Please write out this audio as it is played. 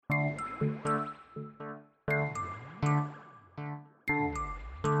This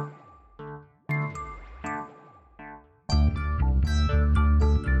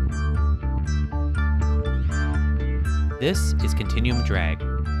is Continuum Drag,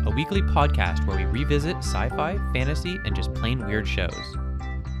 a weekly podcast where we revisit sci-fi, fantasy, and just plain weird shows.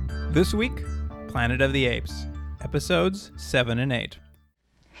 This week, Planet of the Apes, episodes 7 and 8.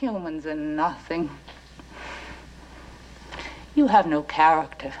 Humans are nothing. You have no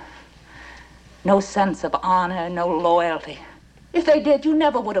character, no sense of honor, no loyalty. If they did, you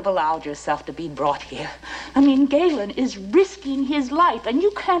never would have allowed yourself to be brought here. I mean, Galen is risking his life, and you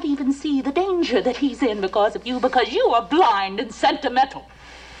can't even see the danger that he's in because of you, because you are blind and sentimental.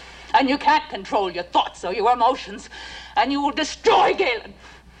 And you can't control your thoughts or your emotions, and you will destroy Galen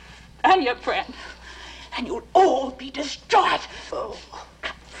and your friend, and you'll all be destroyed.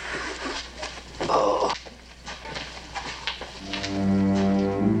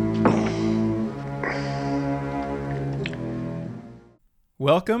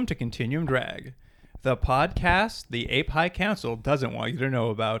 Welcome to Continuum Drag, the podcast the Ape High Council doesn't want you to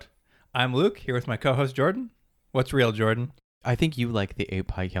know about. I'm Luke, here with my co-host Jordan. What's real, Jordan? I think you like the Ape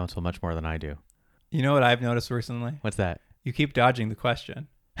High Council much more than I do. You know what I've noticed recently? What's that? You keep dodging the question.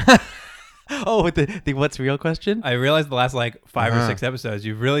 Oh, the what's real question? I realized the last five or six episodes,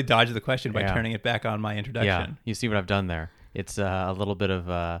 you've really dodged the question by turning it back on my introduction. Yeah, you see what I've done there. It's a little bit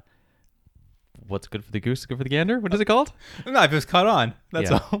of what's good for the goose is good for the gander? What is it called? No, I've just caught on.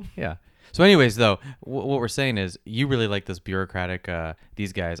 That's all. Yeah. So anyways, though, what we're saying is you really like this bureaucratic,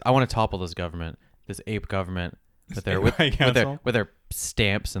 these guys. I want to topple this government, this ape government, with their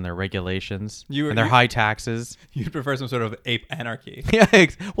stamps and their regulations and their high taxes. You'd prefer some sort of ape anarchy. Yeah.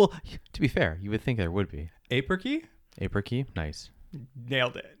 Well, to be fair, you would think there would be. Aperky? Aperky? Nice.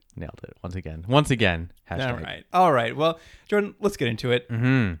 Nailed it. Once again. Hashtag. All right. Well, Jordan, let's get into it.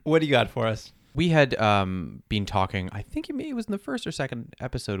 Mm-hmm. What do you got for us? We had been talking, I think it was in the first or second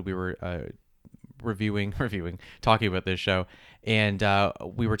episode we were talking about this show, and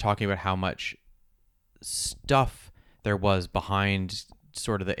we were talking about how much stuff there was behind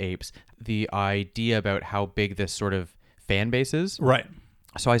sort of the apes, the idea about how big this sort of fan base is. Right.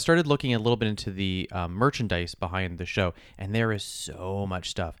 So I started looking a little bit into the merchandise behind the show, and there is so much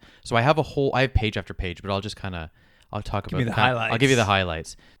stuff. So I have page after page, but I'll just I'll talk about the highlights. I'll give you the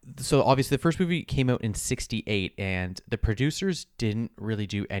highlights. So obviously the first movie came out in 1968, and the producers didn't really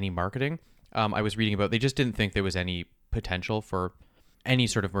do any marketing. I was reading about, they just didn't think there was any potential for any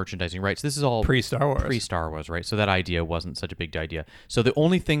sort of merchandising rights. This is all pre-Star Wars, right? So that idea wasn't such a big idea. So the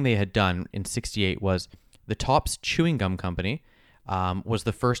only thing they had done in 1968 was the Topps Chewing Gum Company was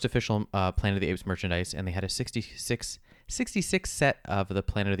the first official Planet of the Apes merchandise, and they had a 66 set of the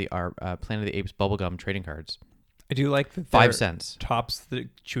Planet of the Apes bubblegum trading cards. I do like that 5 cents. Topps the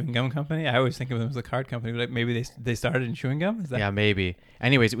chewing gum company. I always think of them as a card company, but maybe they started in chewing gum? Yeah, maybe.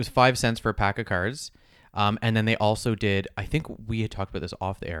 Anyways, it was 5 cents for a pack of cards. And then they also did, I think we had talked about this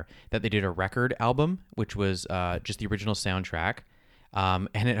off the air, that they did a record album, which was just the original soundtrack.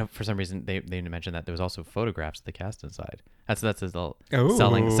 For some reason, they mentioned that there was also photographs of the cast inside. That's his little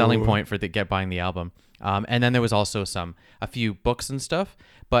selling point for buying the album. And then there was also a few books and stuff,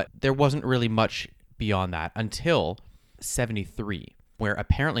 but there wasn't really much beyond that until 1973, where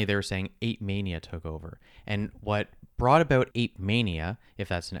apparently they were saying Ape Mania took over. And what brought about Ape Mania, if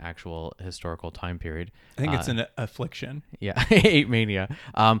that's an actual historical time period, I think it's an affliction. Yeah, Ape Mania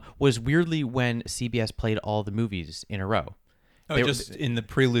was weirdly when CBS played all the movies in a row. Oh, in the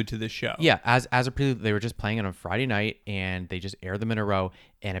prelude to the show. Yeah, as a prelude, they were just playing it on Friday night, and they just aired them in a row,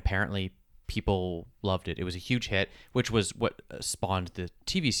 and apparently people loved it. It was a huge hit, which was what spawned the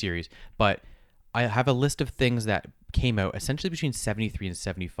TV series. But I have a list of things that came out essentially between 1973 and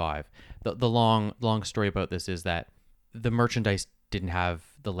 1975. The long story about this is that the merchandise didn't have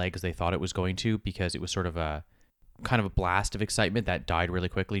the legs they thought it was going to, because it was sort of a kind of a blast of excitement that died really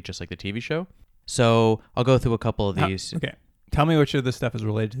quickly, just like the TV show. So I'll go through a couple of these. Okay. Tell me which of this stuff is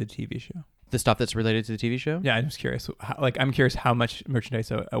related to the TV show. The stuff that's related to the TV show? Yeah, I'm just curious. I'm curious how much merchandise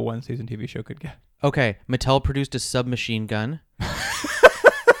a one-season TV show could get. Okay. Mattel produced a submachine gun.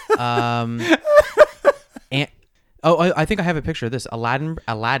 I think I have a picture of this.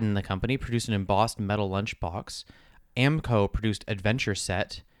 Aladdin, the company, produced an embossed metal lunchbox. Amco produced Adventure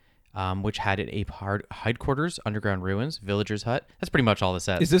Set, which had an ape headquarters, underground ruins, villager's hut. That's pretty much all the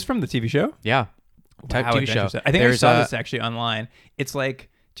sets. Is this from the TV show? Yeah. TV show. I think I saw this actually online. It's like,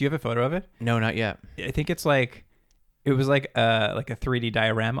 do you have a photo of it? No, not yet. I think it's like, it was like a 3D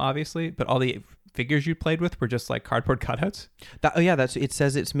diorama, obviously, but all the figures you played with were just like cardboard cutouts. It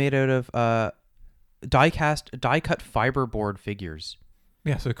says it's made out of die-cut fiberboard figures.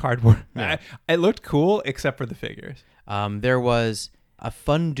 Yeah, so cardboard. Yeah. It looked cool except for the figures. There was a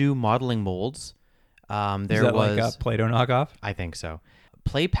Fun-Do modeling molds. Is There that was, like a Play-Doh knockoff? I think so.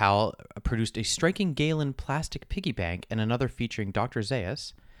 PlayPal produced a striking Galen plastic piggy bank and another featuring Dr.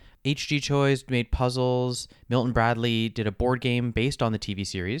 Zaius. HG Toys made puzzles. Milton Bradley did a board game based on the TV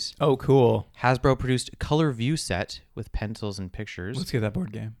series. Oh, cool. Hasbro produced a color view set with pencils and pictures. Let's get that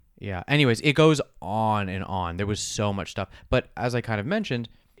board game. Yeah. Anyways, it goes on and on. There was so much stuff. But as I kind of mentioned,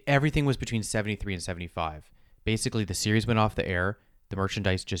 everything was between 73 and 75. Basically, the series went off the air. The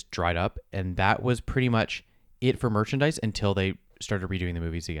merchandise just dried up. And that was pretty much it for merchandise until they started redoing the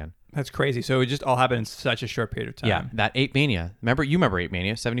movies again. That's crazy. So it just all happened in such a short period of time. Yeah. That Ape Mania. You remember Ape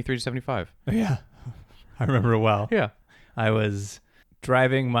Mania, 73 to 75. Yeah. I remember it well. Yeah. I was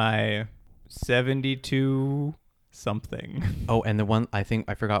driving my 72 something. Oh, and the one, I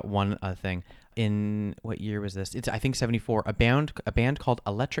forgot one thing. In what year was this? It's, I think, 74. A band called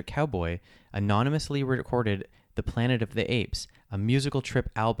Electric Cowboy anonymously recorded The Planet of the Apes, a musical trip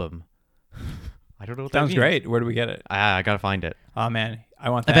album. I don't know what that Sounds means. great. Where do we get it? I gotta find it. Oh, man. I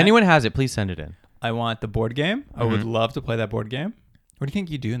want that. If anyone has it, please send it in. I want the board game. I would love to play that board game. What do you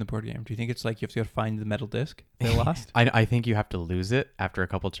think you do in the board game? Do you think it's like you have to go find the metal disc they lost? I think you have to lose it after a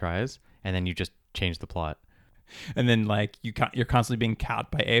couple tries, and then you just change the plot. And then like you're constantly being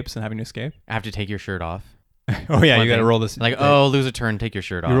caught by apes and having to escape? I have to take your shirt off. Oh, yeah. One You got to thing. roll this. Like, lose a turn, take your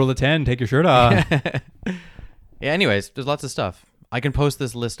shirt off. You roll a 10, take your shirt off. Yeah, anyways, there's lots of stuff. I can post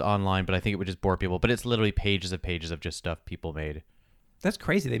this list online, but I think it would just bore people. But it's literally pages of just stuff people made. That's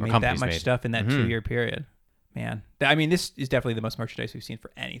crazy. They Or made that companies much made. stuff in that 2-year period. Man. I mean, this is definitely the most merchandise we've seen for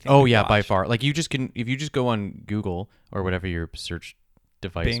anything. Oh we've yeah, by watched. far. Like if you just go on Google or whatever your search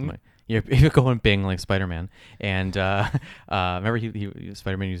device, Bing? if you go on Bing like Spider-Man, and remember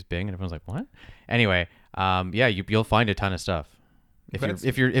Spider-Man used Bing, and everyone's like, what? Anyway, yeah, you'll find a ton of stuff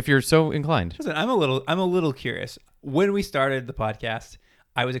if you're so inclined. Listen, I'm a little curious. When we started the podcast,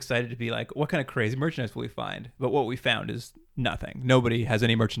 I was excited to be like, what kind of crazy merchandise will we find? But what we found is nothing. Nobody has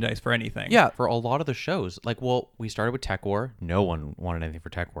any merchandise for anything. Yeah, for a lot of the shows, like, well, we started with Tech War. No one wanted anything for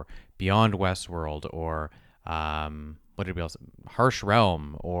Tech War. Beyond Westworld, or what did we else? Harsh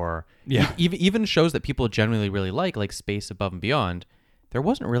Realm, or Yeah. even shows that people generally really like Space Above and Beyond. There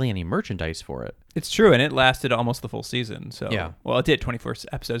wasn't really any merchandise for it. It's true, and it lasted almost the full season. So Yeah. well, it did 24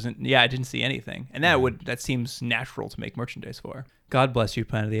 episodes, and yeah, I didn't see anything, and that seems natural to make merchandise for. God bless you,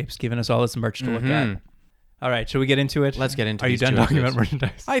 Planet of the Apes, giving us all this merch to look at. All right, shall we get into it? Let's get into Are you these done two talking about episodes.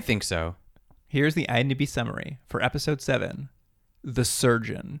 merchandise? I think so. Here's the IMDb summary for episode 7, The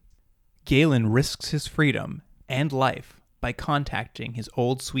Surgeon. Galen risks his freedom and life by contacting his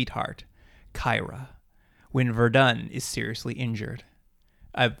old sweetheart, Kyra, when Verdun is seriously injured.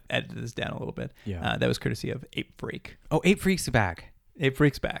 I've edited this down a little bit. Yeah. That was courtesy of Ape Freak. Oh, Ape Freak's back. Ape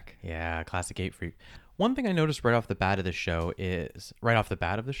Freak's back. Yeah, classic Ape Freak. One thing I noticed right off the bat of the show, right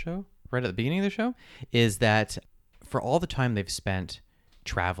at the beginning of the show, is that for all the time they've spent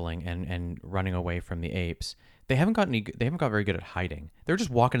traveling and running away from the apes, they haven't got very good at hiding. They're just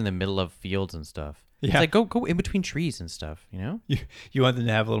walking in the middle of fields and stuff. Yeah. It's like go in between trees and stuff, you know? You want them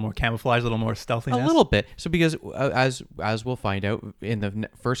to have a little more camouflage, a little more stealthiness? A little bit. So because as we'll find out in the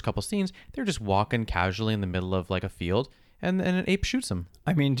first couple scenes, they're just walking casually in the middle of like a field, and an ape shoots them.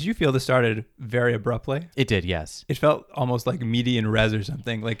 I mean, did you feel this started very abruptly? It did, yes. It felt almost like median res or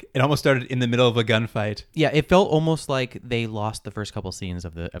something. Like it almost started in the middle of a gunfight. Yeah, it felt almost like they lost the first couple scenes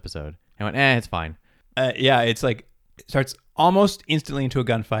of the episode. I went, it's fine. Yeah, it's like it starts almost instantly into a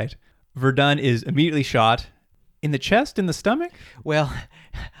gunfight. Verdun is immediately shot in the chest, in the stomach. Well,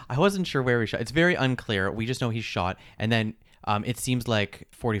 I wasn't sure where he shot. It's very unclear. We just know he's shot, and then it seems like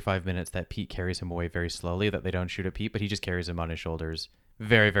 45 minutes that Pete carries him away very slowly, that they don't shoot at Pete, but he just carries him on his shoulders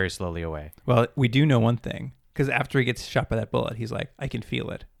very, very slowly away. Well, we do know one thing, because after he gets shot by that bullet, he's like, I can feel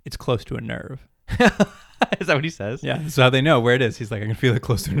it. It's close to a nerve. Is that what he says? Yeah, that's how they know where it is. He's like, I can feel it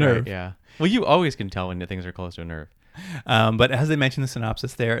close to a nerve. Right, yeah. Well, you always can tell when things are close to a nerve. But as they mentioned in the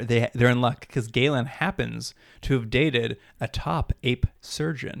synopsis, they're in luck because Galen happens to have dated a top ape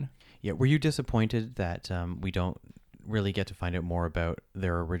surgeon. Yeah. Were you disappointed that we don't really get to find out more about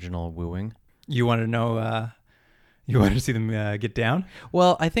their original wooing? You wanted to know? You wanted to see them get down?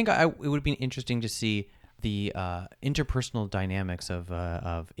 Well, I think it would be interesting to see the interpersonal dynamics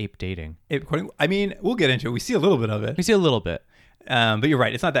of ape dating. I mean, we'll get into it. We see a little bit of it. We see a little bit. But you're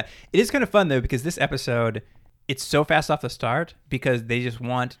right. It's not that. It is kind of fun, though, because this episode, it's so fast off the start because they just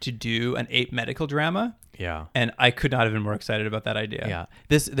want to do an ape medical drama. Yeah. And I could not have been more excited about that idea. Yeah.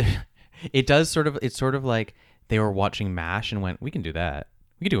 It's sort of like they were watching MASH and went, we can do that.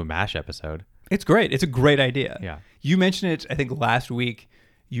 We can do a MASH episode. It's great. It's a great idea. Yeah. You mentioned it, I think, last week.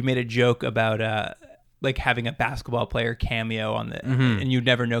 You made a joke about like having a basketball player cameo on the, and you'd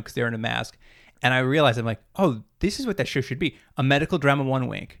never know because they're in a mask. And I realized, I'm like, oh, this is what that show should be. A medical drama one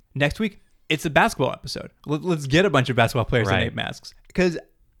week. Next week, it's a basketball episode. Let's get a bunch of basketball players in ape masks. Because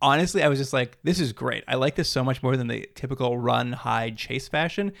honestly, I was just like, this is great. I like this so much more than the typical run, hide, chase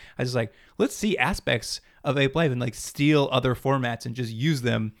fashion. I was just like, let's see aspects of ape life and like steal other formats and just use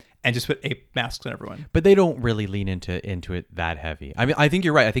them and just put ape masks on everyone. But they don't really lean into it that heavy. I mean, I think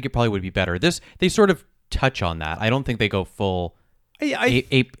you're right. I think it probably would be better. They sort of touch on that. I don't think they go full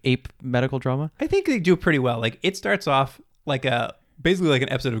ape medical drama. I think they do pretty well. Like it starts off like basically like an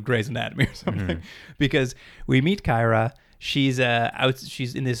episode of Grey's Anatomy or something, because we meet Kyra. She's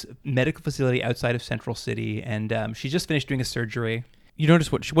she's in this medical facility outside of Central City, and she just finished doing a surgery. You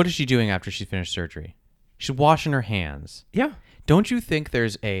notice what is she doing after she finished surgery? She's washing her hands. Yeah. Don't you think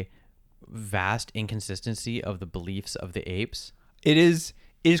there's a vast inconsistency of the beliefs of the apes? It is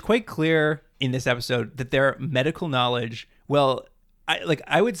quite clear in this episode that their medical knowledge, well,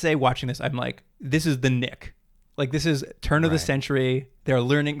 I would say watching this, I'm like, this is the Nick. Like this is turn of the century. They're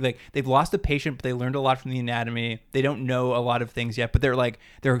learning, like they've lost a patient, but they learned a lot from the anatomy. They don't know a lot of things yet, but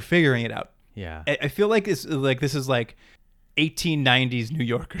they're figuring it out. Yeah. I feel like this is like 1890s New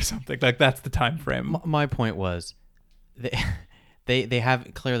York or something. Like that's the time frame. My point was they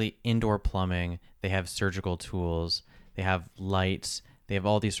have clearly indoor plumbing, they have surgical tools, they have lights, they have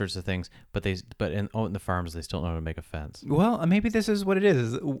all these sorts of things, but in the farms they still don't know how to make a fence. Well, maybe this is what it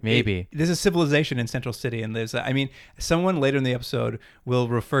is. Maybe this is civilization in Central City, and there's I mean, someone later in the episode will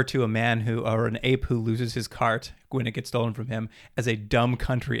refer to a man or an ape who loses his cart when it gets stolen from him as a dumb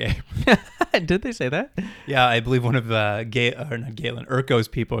country ape. Did they say that? Yeah, I believe one of not Galen, Urko's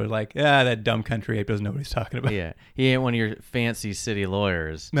people are like, that dumb country ape doesn't know what he's talking about. Yeah, he ain't one of your fancy city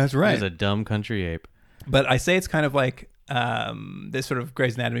lawyers. That's right. He's a dumb country ape. But I say it's kind of like this sort of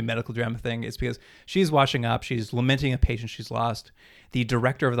Grey's Anatomy medical drama thing is because she's washing up. She's lamenting a patient she's lost. The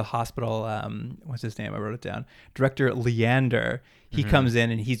director of the hospital, what's his name? I wrote it down. Director Leander. He comes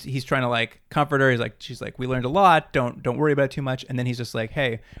in and he's trying to like comfort her. She's like, we learned a lot. Don't worry about it too much. And then he's just like,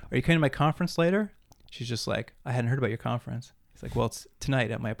 hey, are you coming to my conference later? She's just like, I hadn't heard about your conference. He's like, well, it's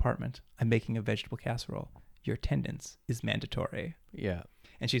tonight at my apartment. I'm making a vegetable casserole. Your attendance is mandatory. Yeah.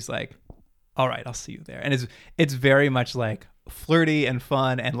 And she's like, all right, I'll see you there. And it's very much like flirty and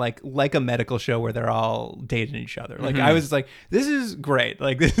fun and like a medical show where they're all dating each other. Like I was like, this is great.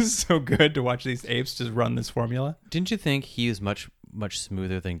 Like this is so good to watch these apes just run this formula. Didn't you think he is much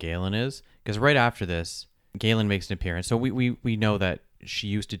smoother than Galen is? Because right after this, Galen makes an appearance. So we know that she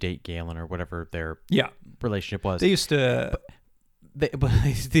used to date Galen or whatever their relationship was. They used to... They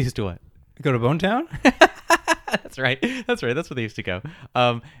used to what? Go to Bone Town? That's right. That's where they used to go.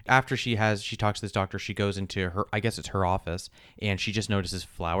 After she talks to this doctor, she goes into her, I guess it's her office, and she just notices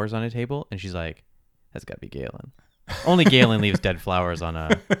flowers on a table, and she's like, that's got to be Galen. Only Galen leaves dead flowers on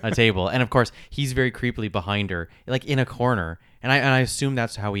a table. And of course, he's very creepily behind her, like in a corner. And I assume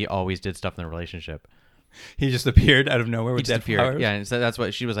that's how he always did stuff in the relationship. He just appeared out of nowhere with dead flowers. Yeah, and so that's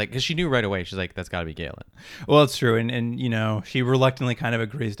what she was like, because she knew right away. She's like, that's got to be Galen. Well, it's true. And you know, she reluctantly kind of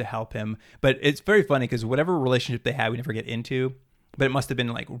agrees to help him. But it's very funny because whatever relationship they had, we never get into, but it must have been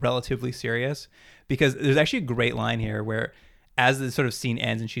like relatively serious, because there's actually a great line here where as the sort of scene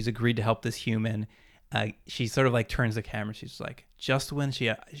ends and she's agreed to help this human, she sort of like turns the camera. She's like, just when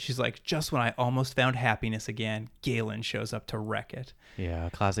I almost found happiness again, Galen shows up to wreck it. Yeah,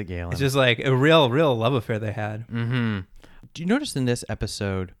 classic Galen. It's just like a real love affair they had. Mm-hmm. Do you notice in this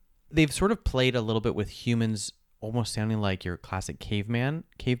episode, they've sort of played a little bit with humans almost sounding like your classic caveman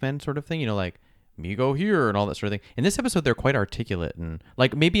sort of thing, you know, like, me go here and all that sort of thing. In this episode, they're quite articulate, and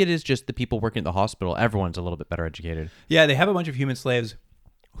like maybe it is just the people working at the hospital. Everyone's a little bit better educated. Yeah, they have a bunch of human slaves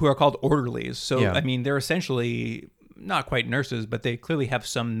who are called orderlies. So, yeah. I mean, they're essentially not quite nurses, but they clearly have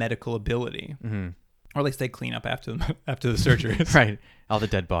some medical ability. Mm-hmm. Or at least they clean up after the surgeries. Right. All the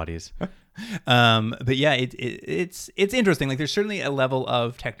dead bodies. But yeah, it's interesting. Like there's certainly a level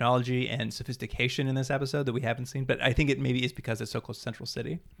of technology and sophistication in this episode that we haven't seen, but I think it maybe is because it's so close to Central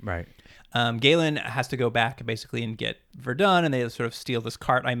City. Right. Galen has to go back basically and get Verdun, and they sort of steal this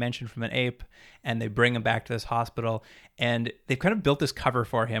cart I mentioned from an ape, and they bring him back to this hospital, and they've kind of built this cover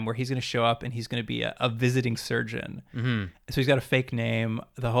for him where he's going to show up and he's going to be a visiting surgeon. Mm-hmm. So he's got a fake name,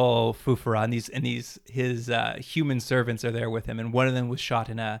 the whole foofara, and his human servants are there with him, and one of them was shot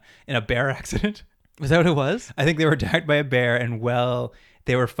in a bear accident. Was that what it was? I think they were attacked by a bear, and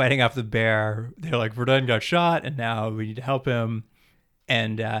they were fighting off the bear. They're like, Verdun got shot, and now we need to help him.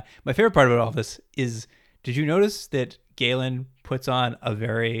 And my favorite part about all this is, did you notice that Galen puts on a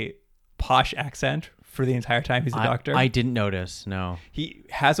very posh accent for the entire time he's a doctor. I didn't notice. No, He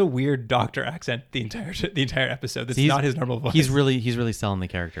has a weird doctor accent the entire episode. That's not his normal voice. He's really selling the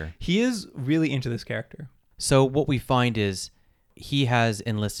character. He is really into this character. So what we find is he has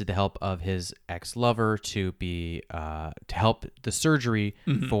enlisted the help of his ex-lover to help the surgery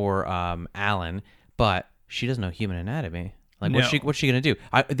for Alan, but she doesn't know human anatomy. Like, what's she gonna do?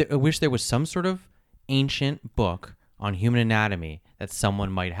 I wish there was some sort of ancient book on human anatomy that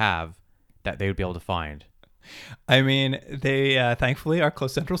someone might have that they would be able to find. I mean, they thankfully are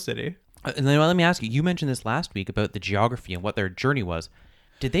close to Central City. And then let me ask you, you mentioned this last week about the geography and what their journey was.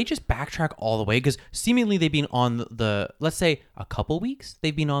 Did they just backtrack all the way? Because seemingly they've been on the, let's say, a couple weeks,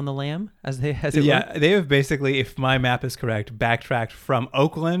 they've been on the lam, as it were. They have basically, if my map is correct, backtracked from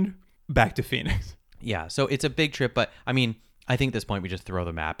Oakland back to Phoenix. Yeah, so it's a big trip, but I mean, I think at this point we just throw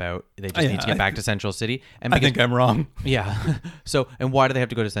the map out. They just need to get back to Central City. And I think I'm wrong. Yeah. So, and why do they have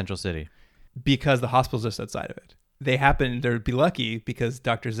to go to Central City? Because the hospital's just outside of it. They'd be lucky because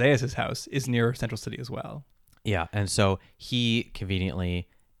Dr. Zaius' house is near Central City as well. Yeah, and so he conveniently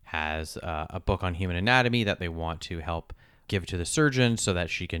has a book on human anatomy that they want to help give to the surgeon so that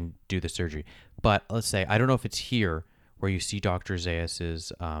she can do the surgery. But let's say, I don't know if it's here where you see Dr.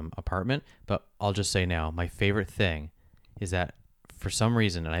 Zaius' apartment, but I'll just say now, my favorite thing is that for some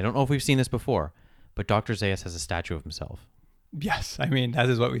reason, and I don't know if we've seen this before, but Dr. Zaius has a statue of himself. Yes, I mean, that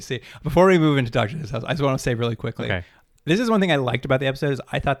is what we see. Before we move into Dr. Zaius' house, I just want to say really quickly. Okay. This is one thing I liked about the episode is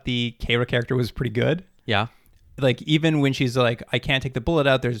I thought the Kara character was pretty good. Yeah. Like, even when she's like, I can't take the bullet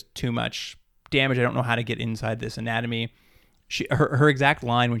out, there's too much damage, I don't know how to get inside this anatomy. Her exact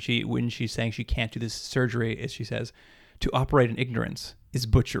line when she's saying she can't do this surgery is she says, to operate in ignorance is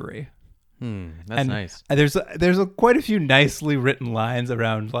butchery. That's nice. There's quite a few nicely written lines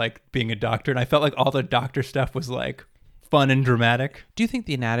around like being a doctor, and I felt like all the doctor stuff was like fun and dramatic. Do you think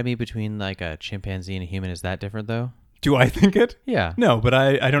the anatomy between like a chimpanzee and a human is that different though? Do I think it? Yeah. No, but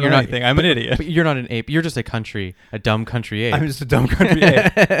I don't know anything. I'm an idiot. But you're not an ape. You're just a dumb country ape. I'm just a dumb country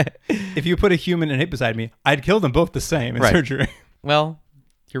ape. If you put a human and an ape beside me, I'd kill them both the same in surgery. Well,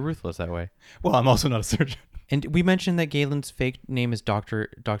 you're ruthless that way. Well, I'm also not a surgeon. And we mentioned that Galen's fake name is Dr.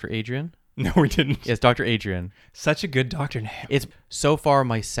 Adrian. No, we didn't. Yes, Dr. Adrian. Such a good doctor name. It's so far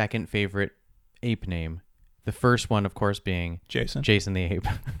my second favorite ape name. The first one, of course, being Jason the ape.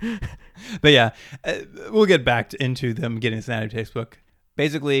 But yeah, we'll get back into them getting this anatomy textbook.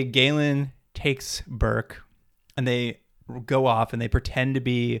 Basically, Galen takes Burke, and they go off, and they pretend to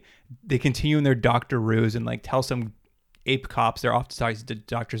be. They continue in their doctor ruse and like tell some ape cops they're off to talk to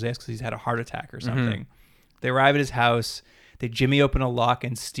Dr. Zaius because he's had a heart attack or something. They arrive at his house. They jimmy open a lock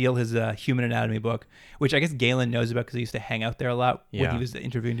and steal his human anatomy book, which I guess Galen knows about because he used to hang out there a lot when he was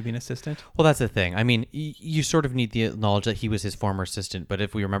interviewing to be an assistant. Well, that's the thing. I mean, you sort of need the knowledge that he was his former assistant, but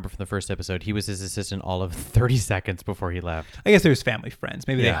if we remember from the first episode, he was his assistant all of 30 seconds before he left. I guess there's family friends.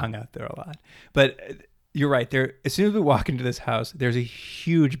 Maybe they hung out there a lot. But you're right. There, as soon as we walk into this house, there's a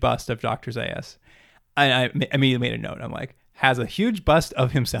huge bust of Dr. Zaius. I immediately made a note. I'm like, has a huge bust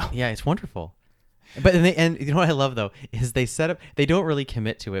of himself. Yeah, it's wonderful. But and you know what I love though is they set up. They don't really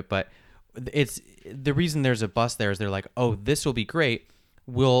commit to it, but it's the reason there's a bust there is they're like, oh, this will be great.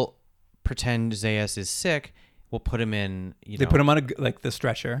 We'll pretend Zaius is sick. We'll put him in. They put him on the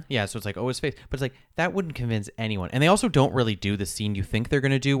stretcher. Yeah, so it's like, oh, his face, but it's like that wouldn't convince anyone. And they also don't really do the scene you think they're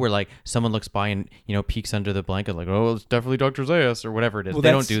gonna do, where like someone looks by and peeks under the blanket, like, oh, it's definitely Dr. Zaius or whatever it is. Well,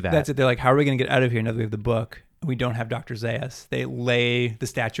 they don't do that. That's it. They're like, how are we gonna get out of here now that we have the book? We don't have Dr. Zaius. They lay the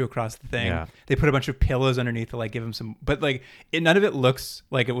statue across the thing. Yeah. They put a bunch of pillows underneath to like give him some, but like none of it looks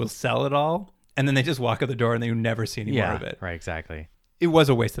like it will sell at all. And then they just walk out the door and you never see any more of it. Right, exactly. It was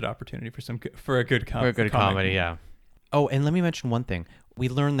a wasted opportunity for a good comedy. For a good comedy, yeah. Oh, and let me mention one thing. We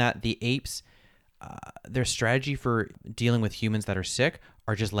learned that the apes, their strategy for dealing with humans that are sick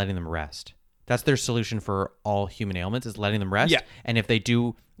are just letting them rest. That's their solution for all human ailments is letting them rest. Yeah. And if they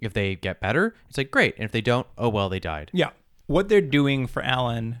get better, it's like, great. And if they don't, oh, well, they died. Yeah. What they're doing for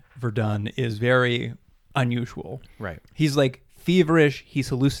Alan Verdun is very unusual. Right. He's like feverish. He's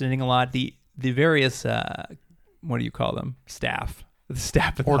hallucinating a lot. The various, what do you call them? Staff. The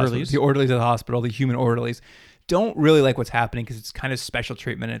staff at the orderlies. The orderlies at the hospital, the human orderlies, don't really like what's happening because it's kind of special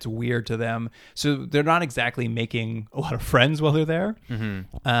treatment and it's weird to them. So they're not exactly making a lot of friends while they're there.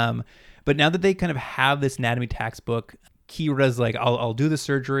 Mm-hmm. But now that they kind of have this anatomy textbook, Kira's like, I'll do the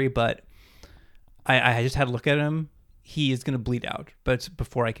surgery, but I just had to look at him. He is going to bleed out, but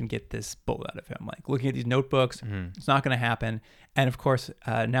before I can get this bullet out of him, like looking at these notebooks, it's not going to happen. And of course,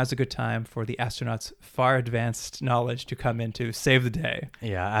 now's a good time for the astronauts' far advanced knowledge to come in to save the day.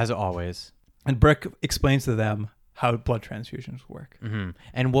 Yeah, as always. And Burke explains to them how blood transfusions work.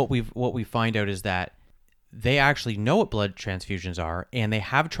 And what we find out is that they actually know what blood transfusions are, and they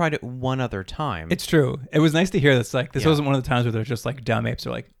have tried it one other time. It's true. It was nice to hear this. Like, this Yeah. wasn't one of the times where they're just like dumb apes.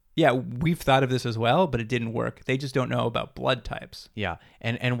 They're like, yeah, we've thought of this as well, but it didn't work. They just don't know about blood types. Yeah.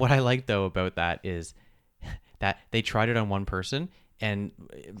 And what I like though about that is that they tried it on one person, and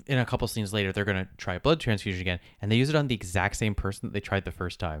in a couple scenes later they're going to try a blood transfusion again, and they use it on the exact same person that they tried the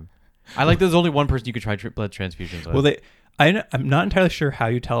first time. I like there's only one person you could try blood transfusions with. Well, I'm not entirely sure how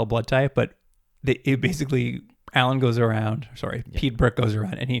you tell a blood type, but it basically, Pete Burke goes around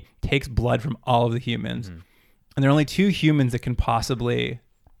and he takes blood from all of the humans. And there are only 2 humans that can possibly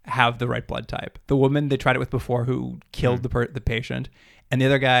have the right blood type. The woman they tried it with before who killed the patient, and the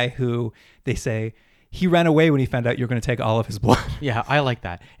other guy who they say he ran away when he found out you're going to take all of his blood. Yeah, I like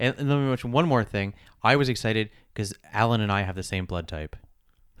that. And let me mention one more thing. I was excited because Alan and I have the same blood type.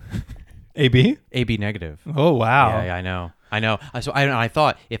 AB? AB negative. Oh, wow. Yeah, I know. So I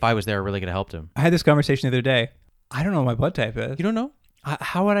thought if I was there, I really could have helped him. I had this conversation the other day. I don't know what my blood type is. You don't know?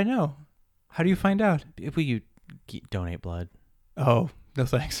 How would I know? How do you find out? If you donate blood. Oh, no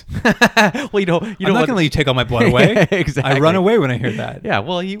thanks. Well, you don't. I'm not going to let you take all my blood away. Exactly. I run away when I hear that. Yeah.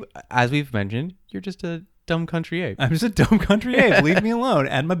 Well, as we've mentioned, you're just a dumb country ape. I'm just a dumb country ape. Leave me alone.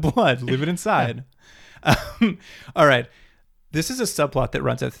 Add my blood. Leave it inside. All right. This is a subplot that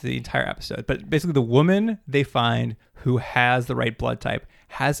runs out through the entire episode. But basically, the woman they find who has the right blood type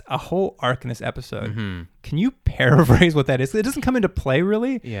has a whole arc in this episode. Can you paraphrase what that is? It doesn't come into play,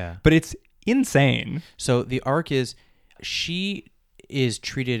 really. Yeah. But it's insane. So the arc is she is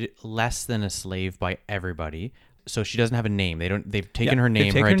treated less than a slave by everybody. So she doesn't have a name. They've taken her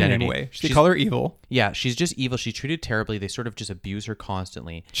name, her identity. Anyway. They call her evil. Yeah, she's just evil. She's treated terribly. They sort of just abuse her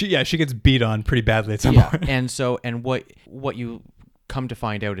constantly. She gets beat on pretty badly at some point. And what you come to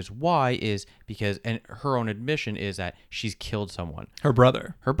find out is why is because, and her own admission is that she's killed someone. Her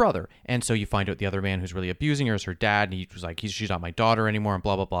brother. And so you find out the other man who's really abusing her is her dad, and he was like, she's not my daughter anymore, and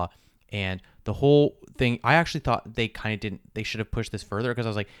blah, blah, blah. And the whole thing, I actually thought they should have pushed this further, because I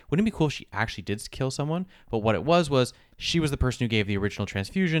was like, wouldn't it be cool if she actually did kill someone? But what it was she was the person who gave the original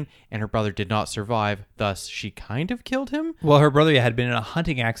transfusion, and her brother did not survive. Thus, she kind of killed him. Well, her brother had been in a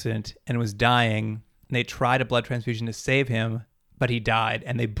hunting accident and was dying, and they tried a blood transfusion to save him, but he died,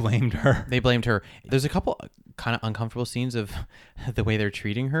 and they blamed her. There's a couple kind of uncomfortable scenes of the way they're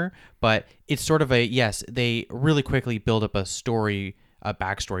treating her, but it's sort of they really quickly build up a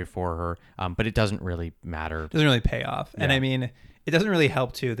backstory for her, but it doesn't really matter. It doesn't really pay off. Yeah. And I mean, it doesn't really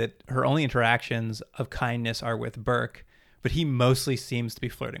help too that her only interactions of kindness are with Burke, but he mostly seems to be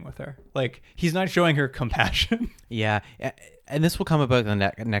flirting with her. Like, he's not showing her compassion. Yeah, and this will come about in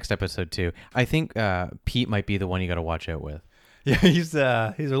the next episode too. I think Pete might be the one you got to watch out with. Yeah, he's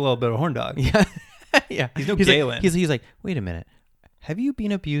a little bit of a horn dog. Yeah, yeah. He's no Galen. He's like, wait a minute, have you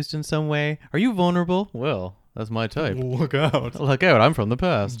been abused in some way? Are you vulnerable? Well, that's my type. Look out. Look out, I'm from the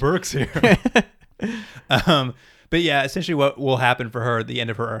past. Burke's here. But yeah, essentially what will happen for her at the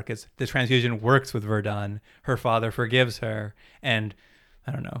end of her arc is the transfusion works with Verdun. Her father forgives her, and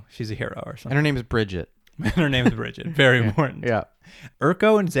I don't know, she's a hero or something. And her name is Bridget. And her name is Bridget. Very important. Yeah.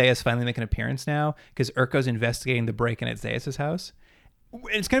 Urko and Zaius finally make an appearance now because Urko's investigating the break-in at Zaius' house.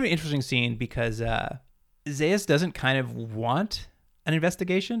 It's kind of an interesting scene because Zaius doesn't kind of want an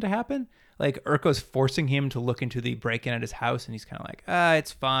investigation to happen. Like, Urko's forcing him to look into the break-in at his house, and he's kind of like,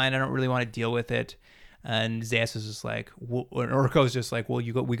 it's fine. I don't really want to deal with it. And Zaius is just like, and Urko's just like, well,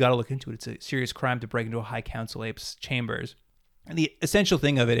 we got to look into it. It's a serious crime to break into a High Council ape's chambers. And the essential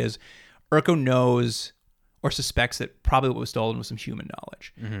thing of it is Urko knows or suspects that probably what was stolen was some human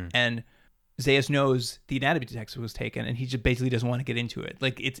knowledge. Mm-hmm. And Zaius knows the anatomy test was taken, and he just basically doesn't want to get into it.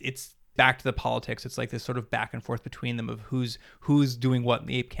 Like, it's back to the politics. It's like this sort of back and forth between them of who's doing what in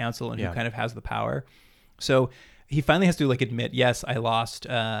the Ape Council and who kind of has the power. So he finally has to like admit, yes, I lost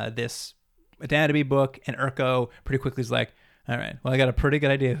this anatomy book, and Urko pretty quickly is like, all right, well, I got a pretty good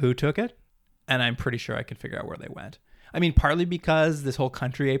idea who took it, and I'm pretty sure I can figure out where they went. I mean, partly because this whole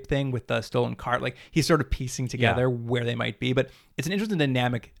country ape thing with the stolen cart, like, he's sort of piecing together where they might be, but it's an interesting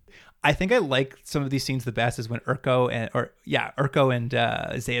dynamic. I think I like some of these scenes the best is when Urko and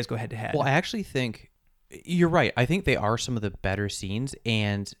Zaius go head to head. Well, I actually think you're right. I think they are some of the better scenes,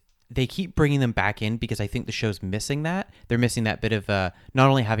 and they keep bringing them back in because I think the show's missing that. They're missing that bit of not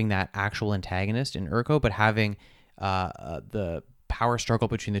only having that actual antagonist in Urko, but having the power struggle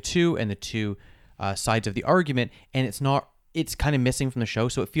between the two and the two sides of the argument, and it's kind of missing from the show.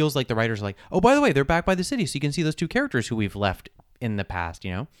 So it feels like the writers are like, oh, by the way, they're back by the city, so you can see those two characters who we've left in the past,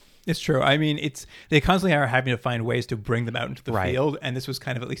 you know? It's true. I mean, they constantly are having to find ways to bring them out into the field, and this was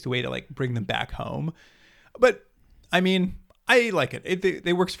kind of at least a way to like bring them back home. But I mean, I like it.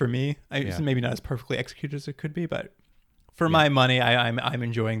 It works for me. It's Yeah. maybe not as perfectly executed as it could be, but for my money, I'm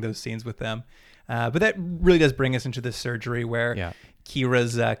enjoying those scenes with them. But that really does bring us into this surgery where Yeah.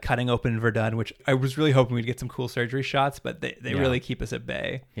 Kira's cutting open Verdun, which I was really hoping we'd get some cool surgery shots, but they really keep us at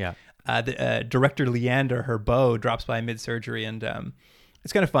bay. Yeah. The director Leander, her beau, drops by mid-surgery, and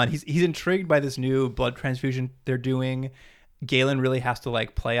it's kind of fun. He's intrigued by this new blood transfusion they're doing. Galen really has to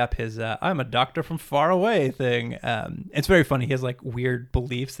like play up his "I'm a doctor from far away" thing. It's very funny. He has like weird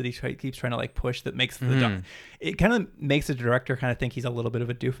beliefs that he keeps trying to like push that makes the it kind of makes the director kind of think he's a little bit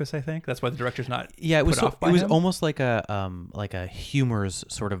of a doofus. I think that's why the director's not. Yeah, it was put off by him. almost like a humor's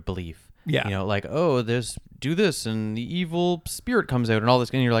sort of belief. Yeah. You know, like, oh, do this and the evil spirit comes out and all this,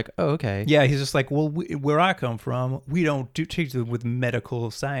 and you're like, oh, okay. Yeah, he's just like, well, where I come from, we don't take it with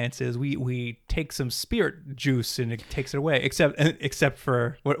medical sciences. We take some spirit juice and it takes it away. Except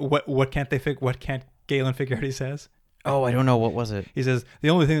for what can't they figure? What can't Galen figure out? He says. Oh, I don't know. What was it? He says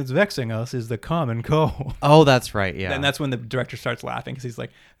the only thing that's vexing us is the common cold. Oh, that's right. Yeah. And that's when the director starts laughing because he's like,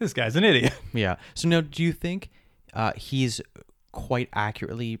 this guy's an idiot. Yeah. So now, do you think he's quite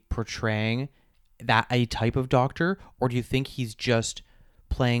accurately portraying that a type of doctor, or do you think he's just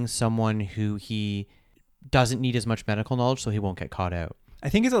playing someone who he doesn't need as much medical knowledge, so he won't get caught out? I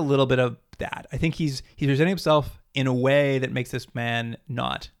think it's a little bit of that. I think he's presenting himself in a way that makes this man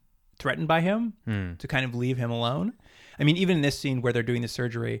not threatened by him, to kind of leave him alone. I mean, even in this scene where they're doing the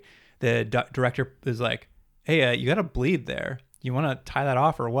surgery, the director is like, hey, you got to bleed there. You want to tie that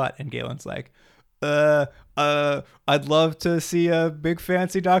off or what? And Galen's like, I'd love to see a big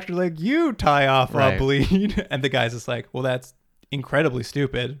fancy doctor like you tie off a bleed. And the guy's just like, well, that's incredibly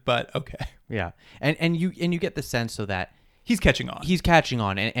stupid, but okay. Yeah. And you get the sense so that he's catching on. He's catching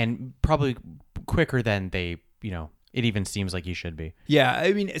on and probably quicker than they, it even seems like he should be. Yeah.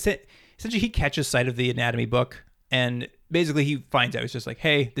 I mean, essentially he catches sight of the anatomy book and basically he finds out, it's just like,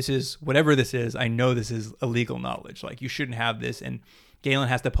 hey, this is whatever this is. I know this is illegal knowledge. Like you shouldn't have this. And Galen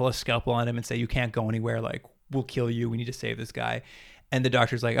has to pull a scalpel on him and say, you can't go anywhere. Like, we'll kill you. We need to save this guy. And the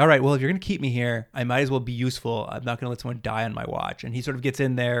doctor's like, all right, well, if you're going to keep me here, I might as well be useful. I'm not going to let someone die on my watch. And he sort of gets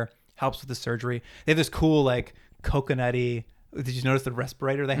in there, helps with the surgery. They have this cool, like, coconutty. Did you notice the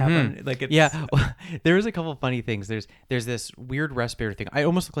respirator they have? On, like, it's, yeah. There was a couple of funny things. There's this weird respirator thing. I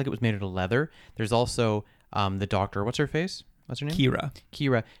almost look like it was made out of leather. There's also the doctor. What's her face? What's her name?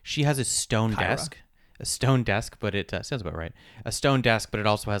 Kira. She has a stone desk. A stone desk, but it sounds about right. A stone desk, but it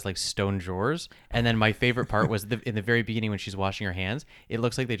also has like stone drawers. And then my favorite part was in the very beginning when she's washing her hands. It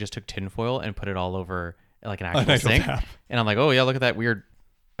looks like they just took tinfoil and put it all over like an actual sink. And I'm like, oh yeah, look at that weird,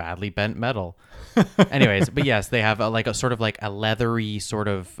 badly bent metal. Anyways, but yes, they have a sort of like a leathery sort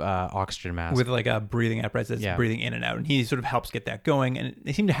of oxygen mask with like a breathing apparatus that's breathing in and out, and he sort of helps get that going. And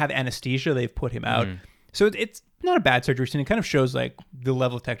they seem to have anesthesia. They've put him out, so it's not a bad surgery scene. It kind of shows like the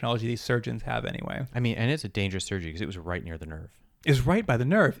level of technology these surgeons have anyway. I mean, and it's a dangerous surgery because it was right near the nerve. It was right by the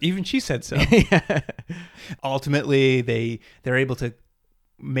nerve. Even she said so. Ultimately, they're able to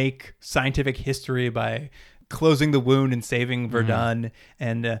make scientific history by closing the wound and saving Verdun.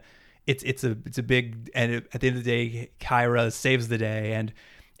 And it's a big, and at the end of the day, Kyra saves the day. And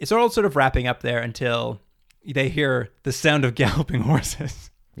it's all sort of wrapping up there until they hear the sound of galloping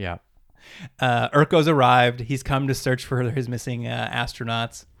horses. Yeah. Urko's arrived. He's come to search for his missing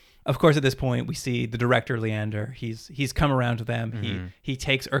astronauts. Of course, at this point, we see the director, Leander. He's come around to them. He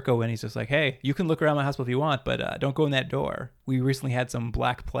takes Urko in. He's just like, hey, you can look around my hospital if you want, but don't go in that door. We recently had some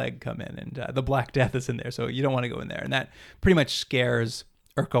black plague come in, and the Black Death is in there, so you don't want to go in there. And that pretty much scares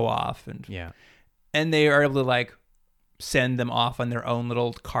Urko off. And they are able to like send them off on their own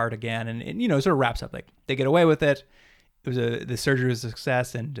little cart again, and it sort of wraps up. Like they get away with it. The surgery was a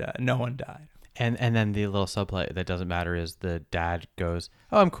success, and no one died. And then the little subplot that doesn't matter is the dad goes,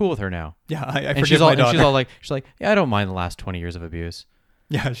 "Oh, I'm cool with her now." Yeah, I and forgive my daughter. And she's like, "Yeah, I don't mind the last 20 years of abuse."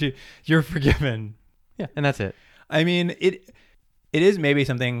 Yeah, you're forgiven. Yeah, and that's it. I mean, it is maybe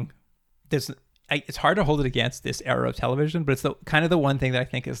something that's it's hard to hold it against this era of television, but it's kind of the one thing that I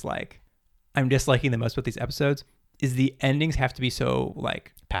think is like I'm disliking the most with these episodes is the endings have to be so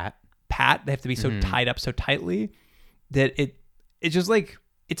like pat. They have to be so tied up so tightly that it's just like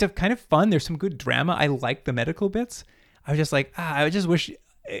it's a kind of fun. There's some good drama. I like the medical bits. I was just like, I just wish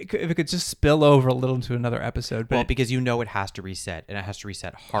if it could just spill over a little into another episode. But because it has to reset, and it has to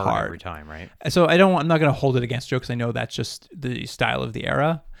reset hard every time, right? So I'm not going to hold it against Joe because I know that's just the style of the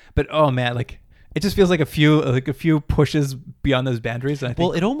era. But oh man, like it just feels like a few pushes beyond those boundaries. And I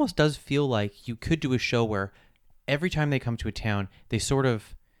think, it almost does feel like you could do a show where every time they come to a town, they sort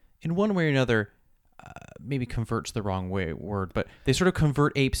of, in one way or another, maybe convert's the wrong word, but they sort of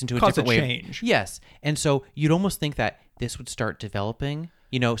convert apes into a Cause different a way. change. Yes. And so you'd almost think that this would start developing,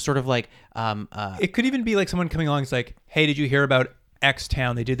 sort of like, It could even be like someone coming along and is like, hey, did you hear about X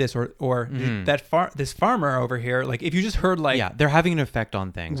town? They did this, or this farmer over here. Like if you just heard like they're having an effect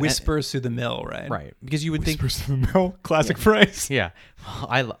on things. whispers through the mill, right? Right. Because you would think, Whispers through the mill, classic phrase. yeah,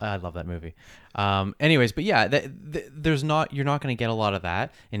 I love that movie. Anyways, but yeah, you're not going to get a lot of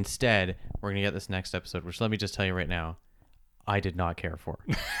that. Instead, we're going to get this next episode, which let me just tell you right now, I did not care for.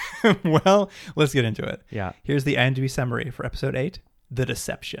 Well, let's get into it. Yeah. Here's the IMDb summary for episode 8, The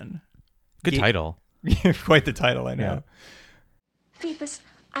Deception. Good title. Quite the title, I know. Yeah. Phoebus,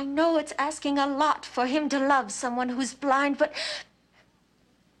 I know it's asking a lot for him to love someone who's blind, but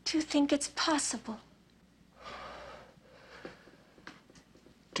do you think it's possible?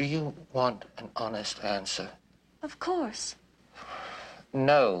 Do you want an honest answer? Of course.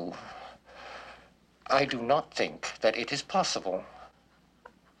 No. I do not think that it is possible.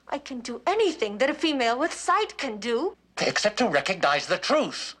 I can do anything that a female with sight can do. Except to recognize the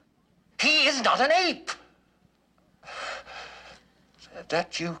truth. He is not an ape.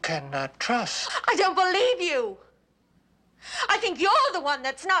 That you can trust. I don't believe you. I think you're the one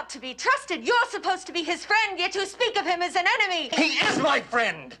that's not to be trusted. You're supposed to be his friend, yet you speak of him as an enemy. He is my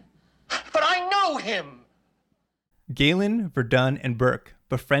friend. But I know him. Galen, Verdun, and Burke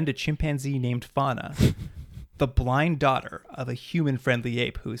befriend a chimpanzee named Fauna, the blind daughter of a human-friendly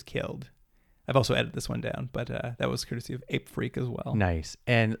ape who is killed. I've also edited this one down, but that was courtesy of Ape Freak as well. Nice.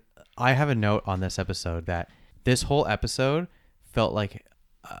 And I have a note on this episode that this whole episode felt like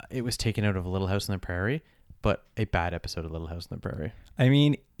it was taken out of Little House on the Prairie, but a bad episode of Little House on the Prairie. I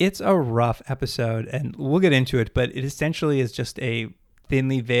mean, it's a rough episode, and we'll get into it, but it essentially is just a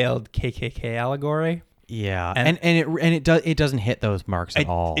thinly veiled KKK allegory. Yeah, and it doesn't hit those marks at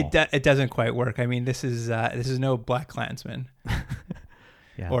all. It doesn't quite work. I mean, this is no Black Klansman.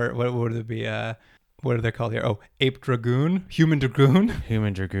 Yeah. Or what would it be? What are they called here? Oh, Ape Dragoon, Human Dragoon.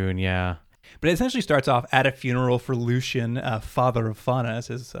 Human Dragoon, yeah. But it essentially starts off at a funeral for Lucian, father of Fauna, as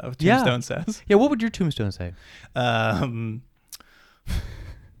his tombstone says. Yeah, what would your tombstone say?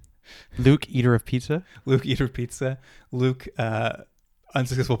 Luke, eater of pizza. Luke, eater of pizza. Luke,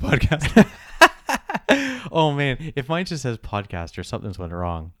 unsuccessful podcast. Oh man, if mine just says podcaster, something's went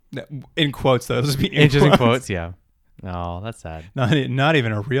wrong. In quotes, though. Just in quotes, yeah. Oh, that's sad. Not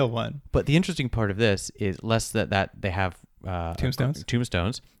even a real one. But the interesting part of this is less that they have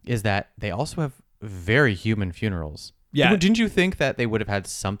tombstones is that they also have very human funerals. Yeah. Didn't you think that they would have had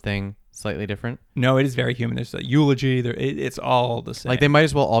something slightly different? No, it is very human. There's a eulogy. It's all the same. Like they might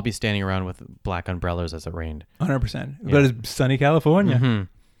as well all be standing around with black umbrellas as it rained. 100%. But it's sunny California.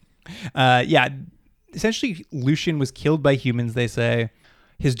 Mm-hmm. Yeah. Essentially, Lucian was killed by humans, they say.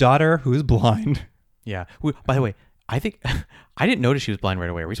 His daughter, who is blind. Yeah. By the way, I think I didn't notice she was blind right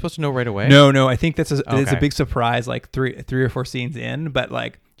away. Are we supposed to know right away? No. I think it's a Okay. big surprise, like three or four scenes in. But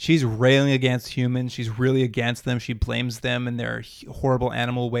like she's railing against humans. She's really against them. She blames them in their horrible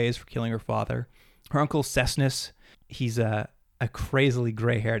animal ways for killing her father. Her uncle Cessnus, he's a crazily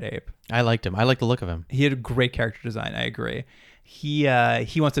gray-haired ape. I liked him. I like the look of him. He had a great character design. I agree. He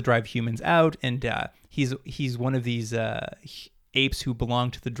wants to drive humans out, and he's one of these apes who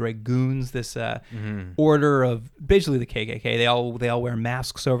belong to the Dragoons, this order of basically the KKK. They all wear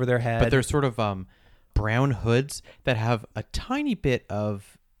masks over their head, But they're sort of brown hoods that have a tiny bit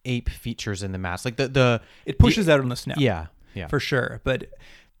of ape features in the mask. Like it pushes out on the snout. Yeah, for sure. But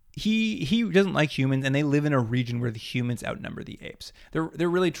he doesn't like humans, and they live in a region where the humans outnumber the apes. They're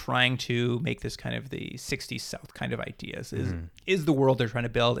really trying to make this kind of the 60s South kind of ideas. Is the world they're trying to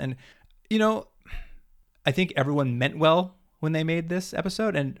build. And I think everyone meant well when they made this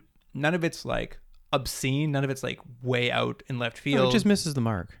episode, and none of it's like obscene, none of it's like way out in left field. No, it just misses the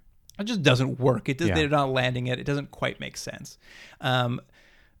mark. It just doesn't work. Yeah. They're not landing it. It doesn't quite make sense.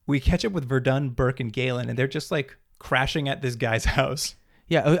 We catch up with Verdun, Burke, and Galen, and they're just like crashing at this guy's house.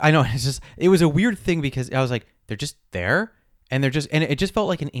 Yeah, I know. It was a weird thing because I was like, they're just there, and it just felt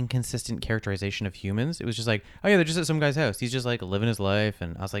like an inconsistent characterization of humans. It was just like, oh yeah, they're just at some guy's house. He's just like living his life,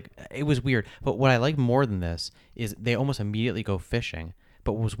 and I was like, it was weird. But what I like more than this is they almost immediately go fishing.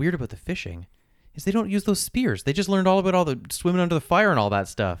 But what was weird about the fishing is they don't use those spears. They just learned all about all the swimming under the fire and all that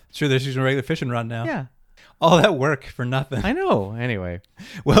stuff. Sure, they're just using a regular fishing rod now. Yeah, all that work for nothing. I know. Anyway,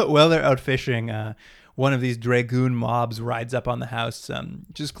 Well, they're out fishing. One of these Dragoon mobs rides up on the house,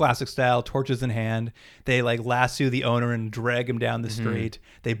 just classic style, torches in hand. They like lasso the owner and drag him down the street.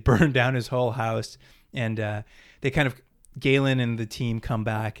 They burn down his whole house, and they kind of Galen and the team come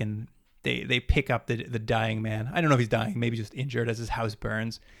back, and they pick up the dying man. I don't know if he's dying, maybe just injured as his house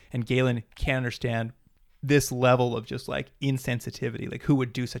burns. And Galen can't understand this level of just like insensitivity. Like, who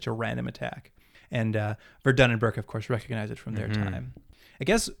would do such a random attack? And Verdun and Burke, of course, recognize it from their time. I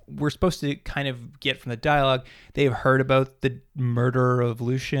guess we're supposed to kind of get from the dialogue, they've heard about the murder of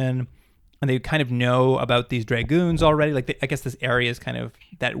Lucian, and they kind of know about these dragoons already. Like, I guess this area is kind of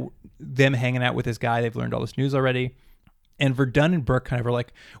that them hanging out with this guy. They've learned all this news already. And Verdun and Burke kind of are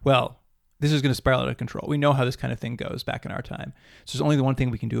like, well, this is going to spiral out of control. We know how this kind of thing goes back in our time. So there's only the one thing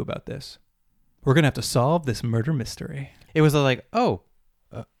we can do about this. We're going to have to solve this murder mystery. It was like, oh,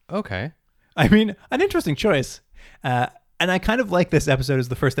 okay. I mean, an interesting choice. And I kind of like this episode as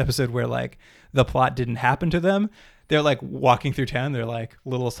the first episode where like the plot didn't happen to them. They're like walking through town. They're like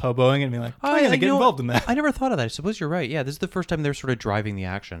little hoboing and being like, oh, yeah, get involved in that. I never thought of that. I suppose you're right. Yeah, this is the first time they're sort of driving the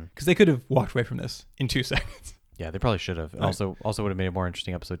action. Because they could have walked away from this in 2 seconds. Yeah, they probably should have. And also would have made a more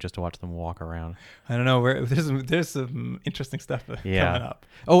interesting episode just to watch them walk around. I don't know. There's some interesting stuff coming up.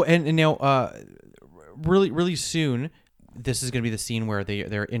 Oh, and now really soon, this is going to be the scene where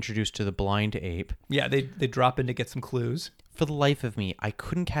they're introduced to the blind ape. Yeah, they drop in to get some clues. For the life of me, I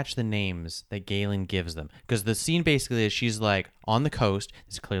couldn't catch the names that Galen gives them. Because the scene basically is she's like on the coast.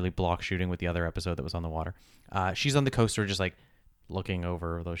 This is clearly block shooting with the other episode that was on the water. She's on the coast, sort of just like looking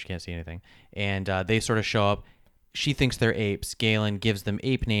over, though she can't see anything. And they sort of show up. She thinks they're apes. Galen gives them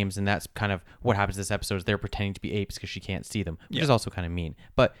ape names, and that's kind of what happens this episode is they're pretending to be apes because she can't see them, which is also kind of mean.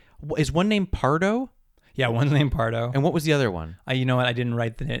 But is one named Pardo? Yeah, one's named Pardo. And what was the other one? You know what? I didn't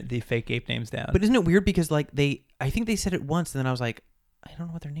write the fake ape names down. But isn't it weird because like I think they said it once, and then I was like, I don't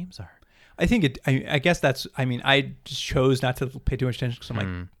know what their names are. I think I guess that's. I mean, I just chose not to pay too much attention because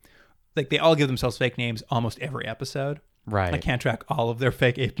I'm like they all give themselves fake names almost every episode. Right. I can't track all of their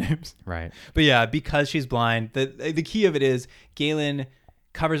fake ape names. Right. But yeah, because she's blind, the key of it is Galen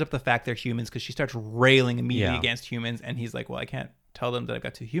covers up the fact they're humans because she starts railing immediately against humans, and he's like, well, I can't tell them that I've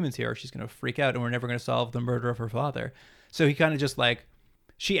got 2 humans here or she's going to freak out and we're never going to solve the murder of her father. So he kind of just like,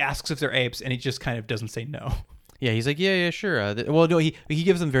 she asks if they're apes and he just kind of doesn't say no. Yeah, he's like, yeah, sure. Well, no, he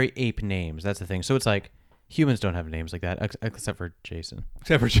gives them very ape names. That's the thing. So it's like humans don't have names like that except for Jason.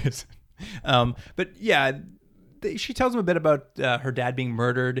 But yeah, she tells him a bit about her dad being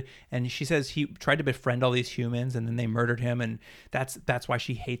murdered, and she says he tried to befriend all these humans and then they murdered him, and that's why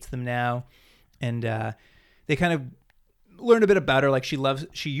she hates them now. And they kind of learn a bit about her. Like she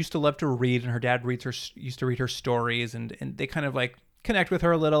used to love to read, and her dad used to read her stories, and they kind of like connect with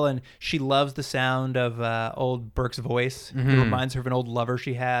her a little, and she loves the sound of old Burke's voice. It reminds her of an old lover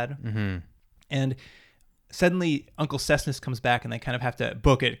she had. And suddenly Uncle Cessness comes back, and they kind of have to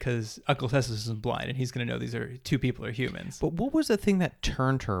book it because Uncle Cessness isn't blind, and he's going to know these are 2 people are humans. But what was the thing that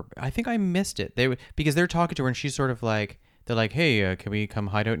turned her? I think I missed it. Because they're talking to her, and she's sort of like, they're like, hey, can we come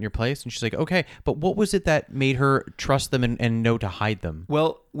hide out in your place? And she's like, okay. But what was it that made her trust them and know to hide them?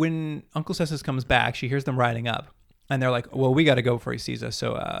 Well, when Uncle Cessness comes back, she hears them riding up, and they're like, well, we got to go before he sees us.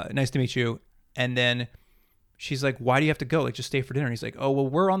 So nice to meet you. And then she's like, why do you have to go? Like, just stay for dinner. And he's like, oh, well,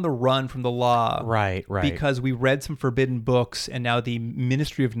 we're on the run from the law. Right. Because we read some forbidden books, and now the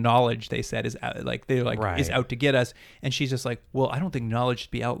Ministry of Knowledge, they said, is out, is out to get us. And she's just like, well, I don't think knowledge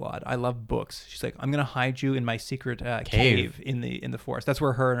should be outlawed. I love books. She's like, I'm going to hide you in my secret cave in the forest. That's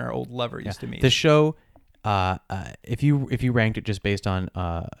where her and her old lover used to meet. The show, if you ranked it just based on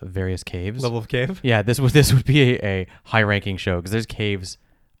various caves, level of cave, yeah, this would be a high ranking show because there's caves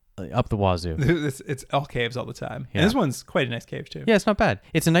up the wazoo. It's all caves all the time. Yeah. And this one's quite a nice cave too. Yeah, it's not bad.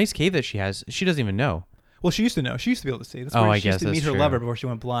 It's a nice cave that she has. She doesn't even know. Well, she used to know. She used to be able to see. That's where she used to meet her true. lover before she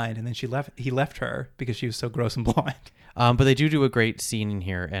went blind, and then he left her because she was so gross and blind. But they do a great scene in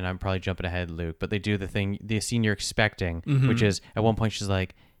here, and I'm probably jumping ahead, Luke. But they do the scene you're expecting, which is at one point she's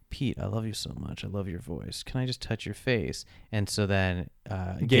like, Pete, I love you so much. I love your voice. Can I just touch your face? And so then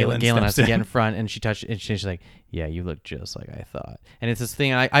Galen has to get in front, and she's like, yeah, you look just like I thought. And it's this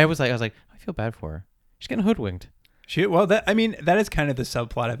thing. I was like, I feel bad for her. She's getting hoodwinked. That is kind of the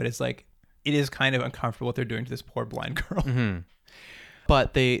subplot of it. It's like, it is kind of uncomfortable what they're doing to this poor blind girl.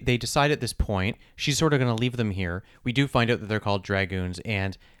 But they decide at this point she's sort of going to leave them here. We do find out that they're called dragoons,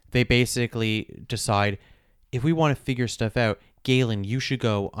 and they basically decide if we want to figure stuff out, Galen, you should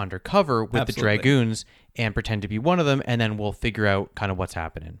go undercover with the dragoons and pretend to be one of them, and then we'll figure out kind of what's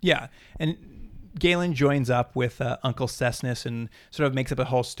happening. Yeah, and Galen joins up with Uncle Cessness and sort of makes up a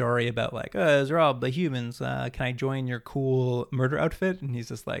whole story about like, those are all the humans. Can I join your cool murder outfit? And he's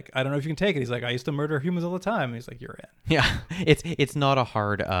just like, I don't know if you can take it. He's like, I used to murder humans all the time. And he's like, you're in. Yeah, it's not a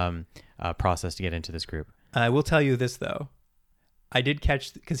hard process to get into this group. I will tell you this though, I did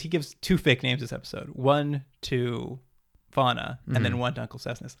catch because he gives 2 fake names this episode. One to Fauna and then one to Uncle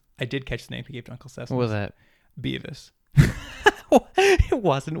Cessnus. I did catch the name he gave to Uncle Cessnus. What was that? Beavis. It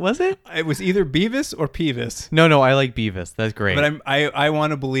wasn't, was it? It was either Beavis or Peevis. No, I like Beavis. That's great. But I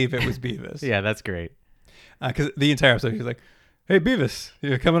want to believe it was Beavis. Yeah, that's great. Because the entire episode, he's like, "Hey, Beavis,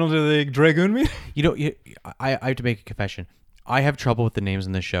 you coming onto the Dragoon meet?" I have to make a confession. I have trouble with the names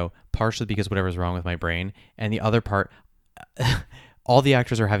in this show, partially because whatever's wrong with my brain, and the other part, all the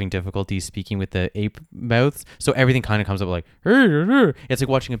actors are having difficulty speaking with the ape mouths, so everything kind of comes up like, it's like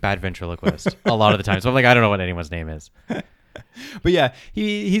watching a bad ventriloquist a lot of the time. So I'm like, I don't know what anyone's name is. But yeah,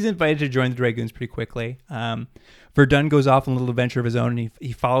 he's invited to join the Dragoons pretty quickly. Verdun goes off on a little adventure of his own, and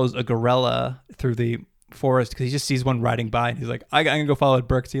he follows a gorilla through the forest because he just sees one riding by, and he's like, I'm gonna go follow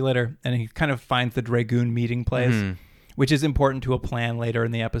Burke, see you later. And he kind of finds the Dragoon meeting place, which is important to a plan later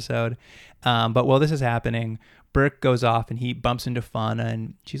in the episode. But while this is happening, Burke goes off and he bumps into Fauna,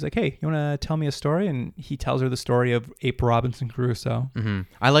 and she's like, "Hey, you want to tell me a story?" And he tells her the story of Ape Robinson Crusoe.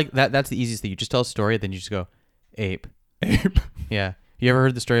 I like that. That's the easiest thing. You just tell a story, then you just go, ape. Yeah. You ever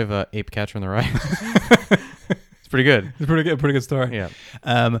heard the story of Ape Catcher in the Rye? It's pretty good. It's a pretty good story. Yeah.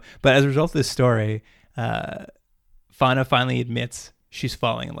 But as a result of this story, Fauna finally admits she's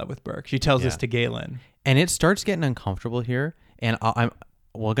falling in love with Burke. She tells this to Galen. And it starts getting uncomfortable here, and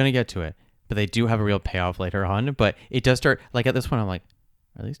we're going to get to it, but they do have a real payoff later on, but it does start, like at this point, I'm like,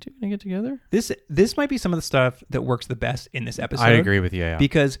 are these two going to get together? This might be some of the stuff that works the best in this episode. I agree with you, yeah.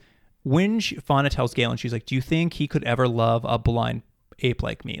 Because when Fauna tells Galen, she's like, "Do you think he could ever love a blind ape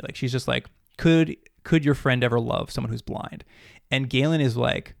like me?" Like, she's just like, could your friend ever love someone who's blind? And Galen is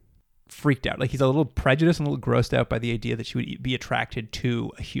like freaked out. Like, he's a little prejudiced and a little grossed out by the idea that she would be attracted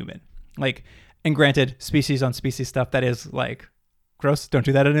to a human. Like, and granted, species on species stuff, that is like gross. Don't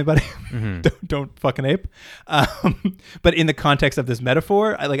do that to anybody. Don't fucking ape. But in the context of this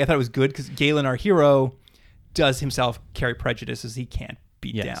metaphor, I thought it was good because Galen, our hero, does himself carry prejudices he can't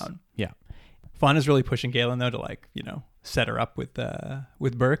beat down. Yeah. Fauna's really pushing Galen though to set her up with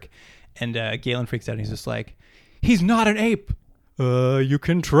Burke, and Galen freaks out and he's just like, "He's not an ape. You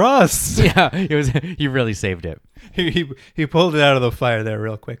can trust." Yeah, he really saved it. He pulled it out of the fire there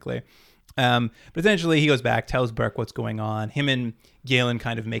real quickly. But eventually he goes back, tells Burke what's going on. Him and Galen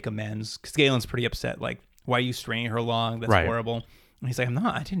kind of make amends because Galen's pretty upset. Like, "Why are you stringing her along? That's horrible." And he's like,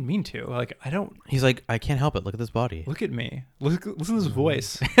 I didn't mean to. Like, I don't. He's like, "I can't help it. Look at this body. Look at me. Listen to this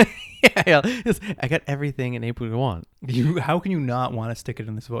voice." Yeah. I got everything an ape would want. How can you not want to stick it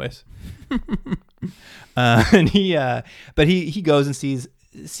in this voice? And he goes and sees,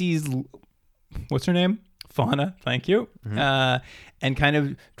 what's her name? Fauna. Thank you. And kind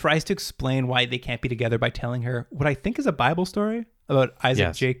of tries to explain why they can't be together by telling her what I think is a Bible story about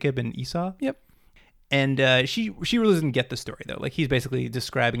Isaac, Jacob, and Esau. Yep. And she really doesn't get the story though. Like, he's basically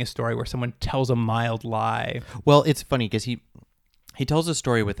describing a story where someone tells a mild lie. Well, it's funny because he tells a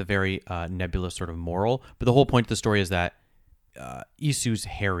story with a very nebulous sort of moral, but the whole point of the story is that Esau's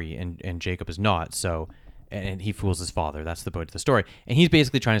hairy and Jacob is not. So, and he fools his father. That's the point of the story. And he's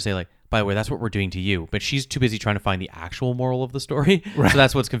basically trying to say, like, by the way, that's what we're doing to you. But she's too busy trying to find the actual moral of the story. Right. So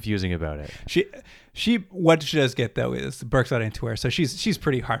that's what's confusing about it. What she does get though is Burke's not into her, so she's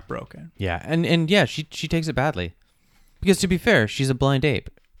pretty heartbroken. Yeah, and yeah, she takes it badly, because to be fair, she's a blind ape.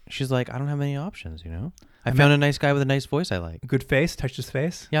 She's like, I don't have many options, you know. I found a nice guy with a nice voice I like. Good face, touched his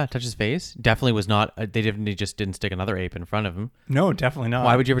face. Yeah, touched his face. Definitely was not. They just didn't stick another ape in front of him. No, definitely not.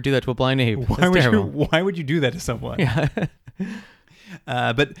 Why would you ever do that to a blind ape? Why would you do that to someone? Yeah.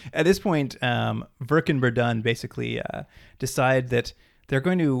 But at this point, Verk and Verdun basically decide that they're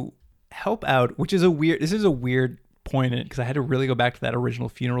going to help out, which is this is a weird point in it because I had to really go back to that original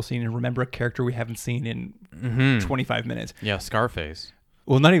funeral scene and remember a character we haven't seen in 25 minutes. Yeah, Scarface.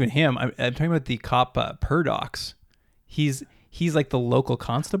 Well, not even him. I'm talking about the cop Purdox. He's like the local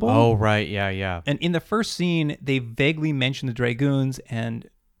constable. Oh, right. Yeah. And in the first scene, they vaguely mention the Dragoons, and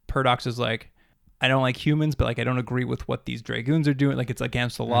Purdox is like, "I don't like humans, but like I don't agree with what these Dragoons are doing. Like, it's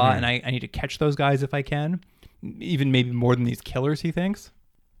against the law, and I need to catch those guys if I can, even maybe more than these killers," he thinks,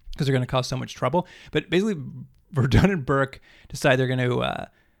 because they're going to cause so much trouble. But basically, Verdun and Burke decide they're going to,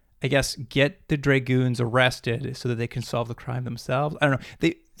 I guess, get the Dragoons arrested so that they can solve the crime themselves. I don't know.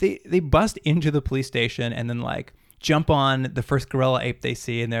 They bust into the police station and then like jump on the first gorilla ape they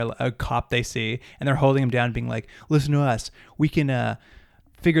see, and they're a cop they see, and they're holding him down, being like, "Listen to us. We can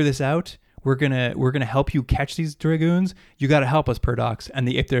figure this out. We're gonna help you catch these Dragoons. You got to help us, Purdox." And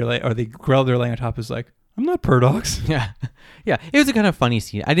the ape the gorilla they're laying on top is like, "I'm not Purdox." Yeah. It was a kind of funny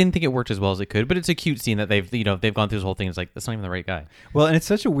scene. I didn't think it worked as well as it could, but it's a cute scene that they've gone through this whole thing. It's like, that's not even the right guy. Well, and it's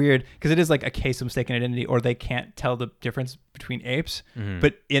such a weird, because it is like a case of mistaken identity, or they can't tell the difference between apes.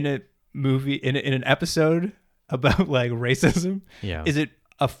 But in a movie, in an episode about like racism. Yeah. Is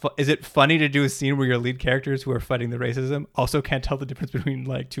it funny to do a scene where your lead characters who are fighting the racism also can't tell the difference between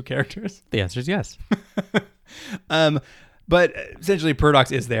like two characters? The answer is yes. But essentially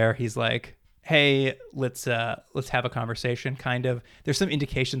Purdox is there. He's like, hey, let's have a conversation, kind of. There's some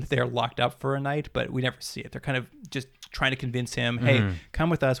indication that they're locked up for a night, but we never see it. They're kind of just trying to convince him, hey, come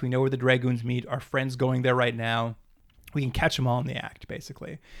with us. We know where the Dragoons meet. Our friend's going there right now. We can catch them all in the act,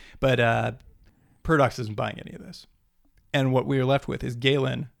 basically. But Purdox isn't buying any of this. And what we are left with is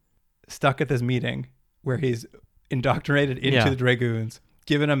Galen stuck at this meeting where he's indoctrinated into the Dragoons,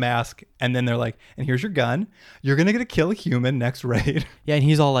 given a mask, and then they're like, and here's your gun. You're going to get to kill a human next raid. Yeah, and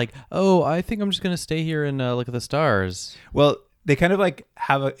he's all like, oh, I think I'm just going to stay here and look at the stars. Well, they kind of like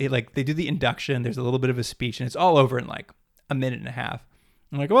have they do the induction. There's a little bit of a speech, and it's all over in like a minute and a half.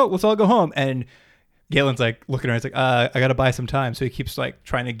 I'm like, well, let's all go home. And Galen's like looking around. He's like, I got to buy some time. So he keeps like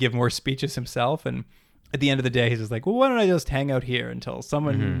trying to give more speeches himself. And at the end of the day, he's just like, well, why don't I just hang out here until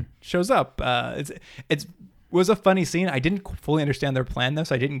someone shows up? It was a funny scene. I didn't fully understand their plan though,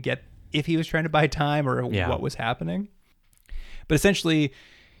 so I didn't get if he was trying to buy time or what was happening. But essentially,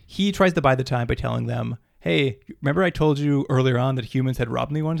 he tries to buy the time by telling them, hey, remember I told you earlier on that humans had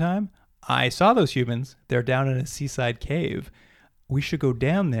robbed me one time? I saw those humans. They're down in a seaside cave. We should go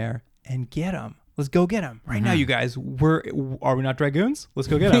down there and get them. Let's go get them right now, you guys. Are we not Dragoons? Let's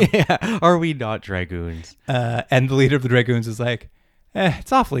go get them. Yeah, are we not Dragoons? And the leader of the Dragoons is like,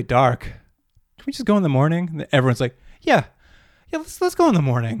 it's awfully dark. Can we just go in the morning? And everyone's like, yeah, let's go in the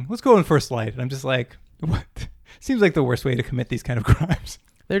morning. Let's go in first light. And I'm just like, what? Seems like the worst way to commit these kind of crimes.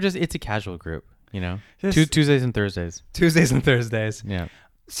 It's a casual group, you know? Just Tuesdays and Thursdays. Tuesdays and Thursdays. Yeah.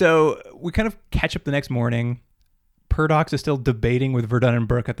 So we kind of catch up the next morning. Purdox is still debating with Verdun and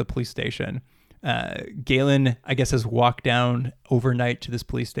Burke at the police station. Galen, I guess, has walked down overnight to this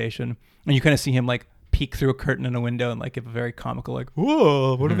police station. And you kind of see him like peek through a curtain in a window and like give a very comical like,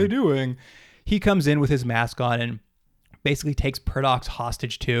 whoa, what are they doing? He comes in with his mask on and basically takes Purdox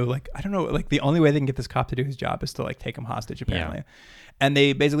hostage too. Like, I don't know, like the only way they can get this cop to do his job is to like take him hostage apparently. Yeah. And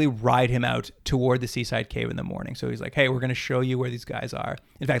they basically ride him out toward the seaside cave in the morning. So he's like, hey, we're going to show you where these guys are.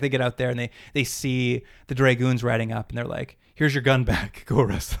 In fact, they get out there and they see the Dragoons riding up and they're like, here's your gun back. Go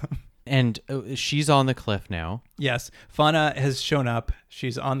arrest them. And she's on the cliff now. Yes. Fauna has shown up.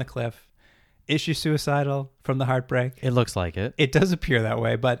 She's on the cliff. Is she suicidal from the heartbreak? It looks like it. It does appear that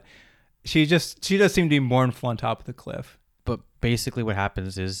way, but she does seem to be mournful on top of the cliff. But basically what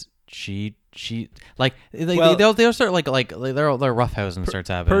happens is she like they'll start like their roughhousing starts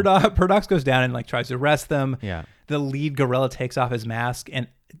happening. Purdox goes down and like tries to arrest them. Yeah. The lead gorilla takes off his mask and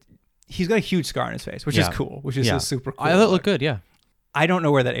he's got a huge scar on his face, which is cool, which is a super cool. I thought it looked good, yeah. I don't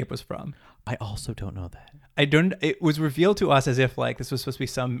know where that ape was from. I also don't know that. It was revealed to us as if like this was supposed to be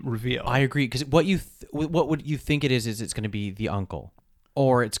some reveal. I agree, because what would you think it is it's going to be the uncle.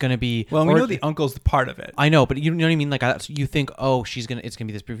 Or it's going to be... Well, we know the uncle's part of it. I know, but you know what I mean? Like, you think, oh, it's going to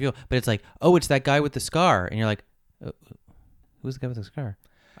be this reveal. But it's like, oh, it's that guy with the scar. And you're like, who's the guy with the scar?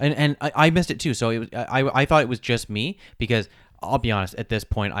 And I missed it too. So I thought it was just me, because I'll be honest, at this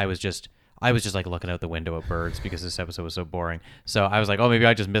point, I was just like looking out the window at birds because this episode was so boring. So I was like, oh, maybe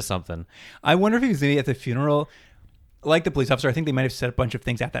I just missed something. I wonder if he was maybe at the funeral. Like the police officer, I think they might have said a bunch of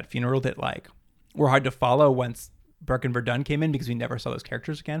things at that funeral that like were hard to follow once Burke and Verdun came in, because we never saw those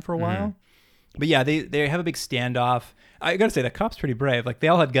characters again for a while. But yeah, they have a big standoff. I gotta say, that cop's pretty brave. Like, they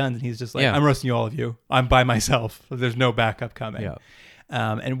all had guns and he's just like, I'm roasting you, all of you. I'm by myself. There's no backup coming. Yeah.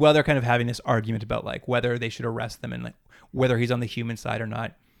 And while they're kind of having this argument about like whether they should arrest them and like whether he's on the human side or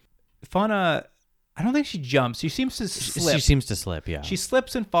not, Fauna, I don't think she jumps. She seems to slip. She seems to slip, yeah. She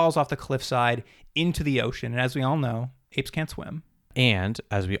slips and falls off the cliffside into the ocean. And as we all know, apes can't swim. And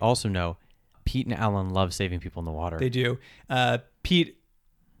as we also know, Pete and Alan love saving people in the water. They do. Pete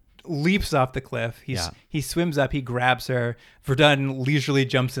leaps off the cliff. He swims up. He grabs her. Verdun leisurely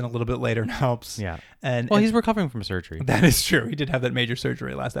jumps in a little bit later and helps. Yeah. And he's recovering from surgery. That is true. He did have that major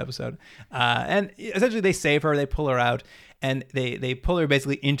surgery last episode. And essentially they save her. They pull her out. And they pull her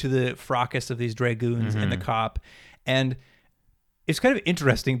basically into the fracas of these Dragoons and the cop. And it's kind of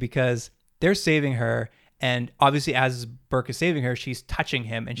interesting because they're saving her. And obviously as Burke is saving her, she's touching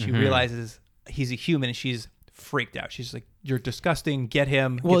him. And she realizes he's a human, and she's freaked out. She's like, "You're disgusting. Get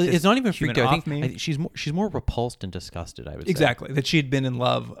him." Well, it's not even freaked out. I think she's more repulsed and disgusted, I would say. Exactly. That she had been in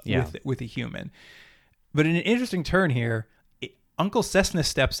love with a human. But in an interesting turn here, Uncle Cessna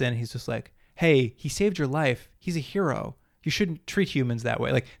steps in. He's just like, "Hey, he saved your life. He's a hero. You shouldn't treat humans that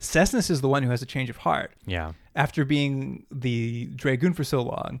way." Like, Cessnus is the one who has a change of heart. Yeah. After being the Dragoon for so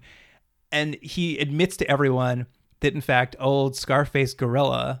long. And he admits to everyone that, in fact, old Scarface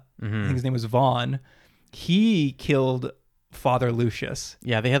Gorilla, I think his name was Vaughn, he killed Father Lucius.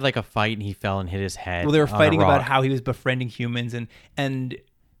 Yeah, they had like a fight and he fell and hit his head. Well, they were on a fighting about rock. how he was befriending humans, and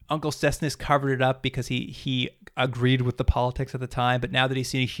Uncle Cessnus covered it up because he agreed with the politics at the time. But now that he's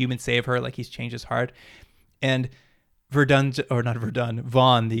seen a human save her, like, he's changed his heart. And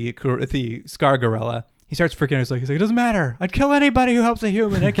Vaughn, the Scar Gorilla, he starts freaking out. He's like, it doesn't matter. I'd kill anybody who helps a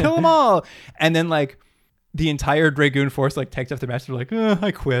human. I'd kill them all. And then, like, the entire Dragoon force, like, takes off their masks. They're like,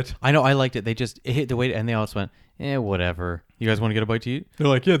 I quit. I know, I liked it. They just it hit the way, and they all just went, whatever. You guys want to get a bite to eat? They're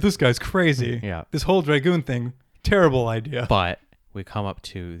like, yeah, this guy's crazy. Yeah. This whole Dragoon thing, terrible idea. But we come up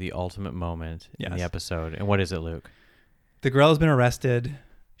to the ultimate moment in the Yes. episode. And what is it, Luke? The gorilla's been arrested.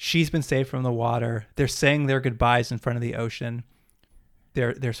 She's been saved from the water. They're saying their goodbyes in front of the ocean.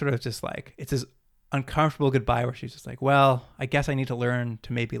 They're sort of just like, it's this uncomfortable goodbye where she's just like, well, I guess I need to learn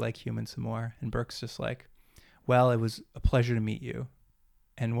to maybe like humans some more. And Burke's just like, well, it was a pleasure to meet you.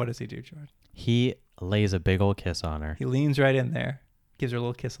 And what does he do, Jordan? He lays a big old kiss on her. He leans right in there, gives her a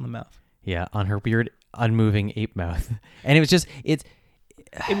little kiss on the mouth. Yeah, on her weird, unmoving ape mouth. And it was just, It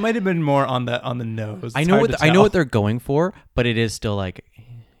might have been more on the nose. I It's know hard what to I know tell. what they're going for, but it is still like,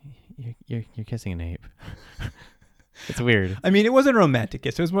 you're kissing an ape. It's weird. I mean, it wasn't a romantic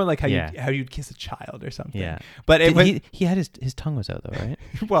kiss. It was more like how Yeah. you'd kiss a child or something. Yeah. But it was, He had his tongue was out though, right?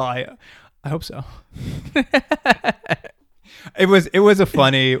 well, I hope so. It was a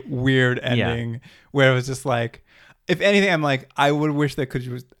funny, weird ending where it was just like, if anything, I'm like, I would wish that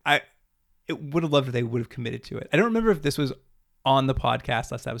it would have loved if they would have committed to it. I don't remember if this was on the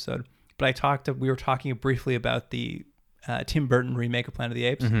podcast last episode, but we were talking briefly about the Tim Burton remake of Planet of the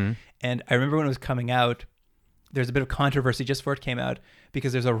Apes. Mm-hmm. And I remember when it was coming out, there's a bit of controversy just before it came out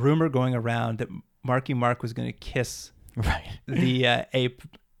because there's a rumor going around that Marky Mark was going to kiss Right. the ape,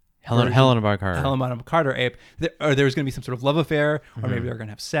 Helena Bonham Carter. Helena Bonham Carter ape, or there was going to be some sort of love affair, or maybe they were going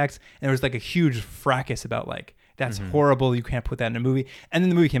to have sex. And there was like a huge fracas about like, that's horrible. You can't put that in a movie. And then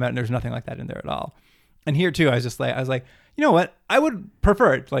the movie came out and there's nothing like that in there at all. And here too, I was like, you know what? I would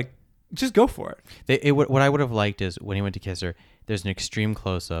prefer it. Like, just go for it. What I would have liked is when he went to kiss her, there's an extreme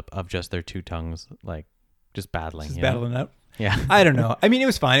close up of just their two tongues, like just battling. Just you know? battling out. Yeah. I don't know. I mean, it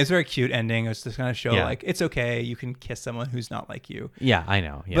was fine. It was a very cute ending. It was just going to show Yeah. like, it's okay. You can kiss someone who's not like you. Yeah, I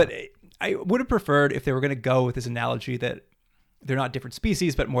know. Yeah. But I would have preferred if they were going to go with this analogy that they're not different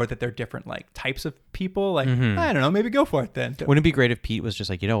species, but more that they're different like types of people. Like, I don't know, maybe go for it then. wouldn't it be great if Pete was just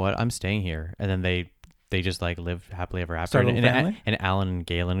like, you know what, I'm staying here, and then they just like live happily ever after, Start a and, little family? and Alan and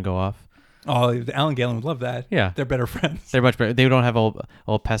Galen go off. Oh, Alan Galen would love that. Yeah. They're better friends. They're much better. They don't have old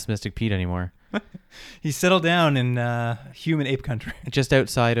pessimistic Pete anymore. He settled down in human ape country. Just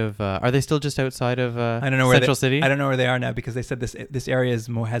outside of, are they still just outside of I don't know where Central City? I don't know where they are now because they said this area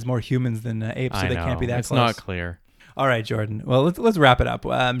has more humans than apes, so I they know. can't be that it's close. not clear. All right, Jordan. Well, let's wrap it up. Do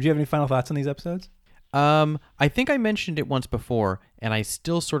you have any final thoughts on these episodes? I think I mentioned it once before, and I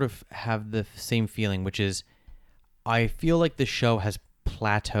still sort of have the same feeling, which is I feel like the show has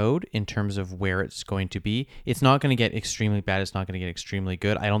plateaued in terms of where it's going to be. It's not going to get extremely bad. It's not going to get extremely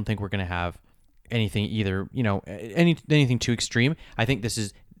good. I don't think we're going to have anything either, anything too extreme. I think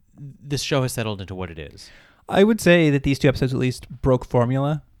this show has settled into what it is. I would say that these two episodes at least broke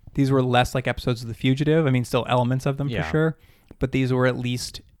formula. These were less like episodes of The Fugitive. I mean, still elements of them Yeah. for sure, but these were at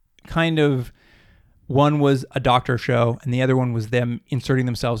least kind of, one was a doctor show and the other one was them inserting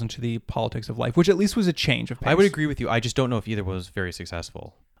themselves into the politics of life, which at least was a change of pace. I would agree with you. I just don't know if either was very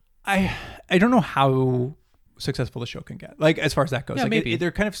successful. I don't know how successful the show can get, like, as far as that goes. Yeah, like, maybe.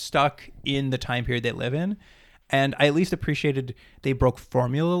 they're kind of stuck in the time period they live in, and I at least appreciated they broke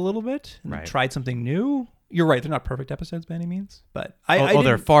formula a little bit and Right. tried something new. You're right; they're not perfect episodes by any means, but They're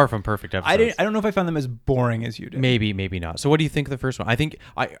didn't- far from perfect episodes. I don't know if I found them as boring as you did. Maybe not. So what do you think of the first one? I think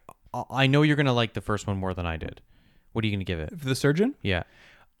I know you're going to like the first one more than I did. What are you going to give it? For The Surgeon, Yeah.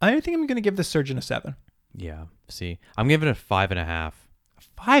 I think I'm going to give The Surgeon a 7. Yeah. See, I'm giving it a 5.5.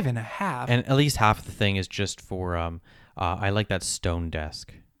 5.5. And at least half of the thing is just for I like that stone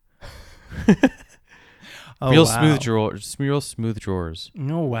desk. Oh, real wow. smooth drawers.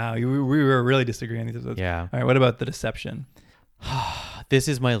 Oh wow, we were really disagreeing on these episodes. Yeah. All right, what about The Deception? This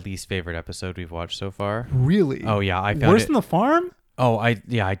is my least favorite episode we've watched so far. Really? Oh yeah, I found Worse it. than The Farm? Oh, I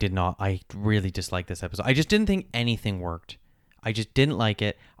did not. I really disliked this episode. I just didn't think anything worked. I just didn't like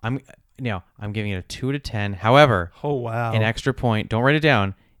it. I'm giving it a 2 out of 10. However, Oh wow. an extra point. Don't write it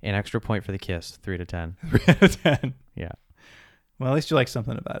down. An extra point for the kiss. 3 out of 10. 3 out of 10. Yeah. Well, at least you like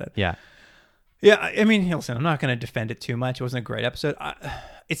something about it. Yeah. Yeah, I mean, listen, I'm not going to defend it too much. It wasn't a great episode.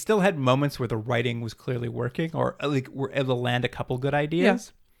 It still had moments where the writing was clearly working, or like we're able to land a couple good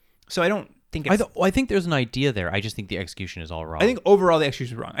ideas. So I don't think it's... I think there's an idea there. I just think the execution is all wrong. I think overall the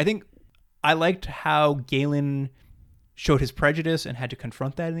execution is wrong. I think I liked how Galen showed his prejudice and had to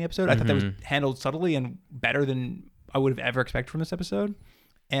confront that in the episode. I thought that was handled subtly and better than I would have ever expected from this episode.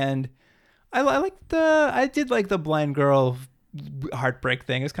 And I did like the blind girl heartbreak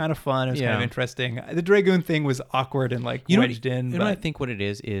thing. It's kind of fun. It was kind of interesting. The Dragoon thing was awkward and like wedged in. You know what I think what it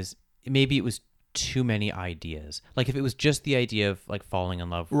is maybe it was too many ideas. Like if it was just the idea of like falling in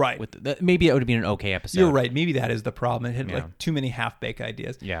love, right? With maybe it would have been an okay episode. You're right. Maybe that is the problem. It had like too many half-baked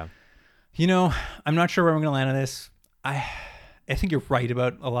ideas. Yeah. You know, I'm not sure where I'm going to land on this. I think you're right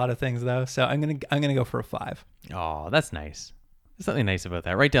about a lot of things though. So I'm gonna go for a 5. Oh, that's nice. There's something nice about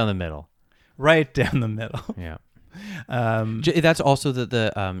that. Right down the middle. Right down the middle. Yeah. That's also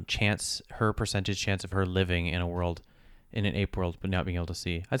the chance, her percentage chance of her living in an ape world, but not being able to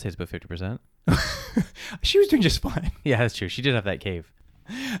see. I'd say it's about 50%. She was doing just fine. Yeah, that's true. She did have that cave.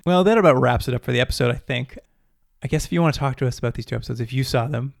 Well, that about wraps it up for the episode, I think. I guess if you want to talk to us about these 2 episodes, if you saw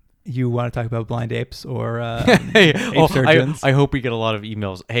them, you want to talk about blind apes or ape surgeons. I hope we get a lot of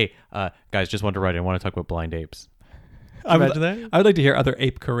emails. Hey, guys, just want to write in. I want to talk about blind apes. Imagine that. I would like to hear other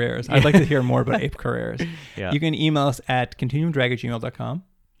ape careers. I'd like to hear more about ape careers. Yeah. You can email us at continuumdrag@gmail.com.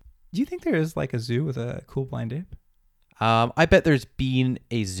 Do you think there is like a zoo with a cool blind ape? I bet there's been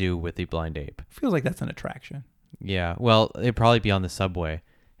a zoo with a blind ape. Feels like that's an attraction. Yeah. Well, it'd probably be on the subway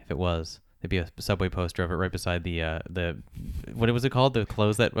if it was. There'd be a subway poster of it right beside the what was it called? The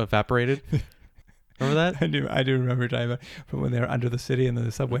clothes that evaporated. Remember that? I do remember talking about from when they were under the city and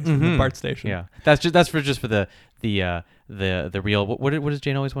the subways in the BART station. Yeah, that's for the real. What does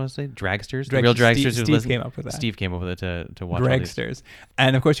Jane always want to say? Dragsters, the real dragsters. Steve came up with that. Steve came up with it to watch dragsters.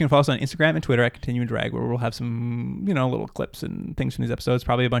 And of course, you can follow us on Instagram and Twitter at Continuum Drag, where we'll have some little clips and things from these episodes.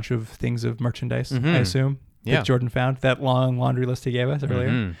 Probably a bunch of things of merchandise, I assume. Yeah. That Jordan found that long laundry list he gave us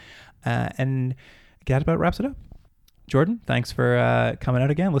earlier. And that about wraps it up. Jordan, thanks for coming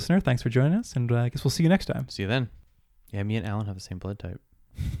out again. Listener, thanks for joining us. And I guess we'll see you next time. See you then. Yeah, me and Alan have the same blood type.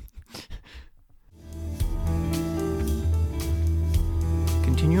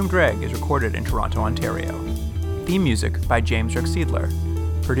 Continuum Drag is recorded in Toronto, Ontario. Theme music by James Drexciedler.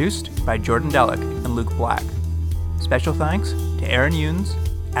 Produced by Jordan Delic and Luke Black. Special thanks to Aaron Yunes,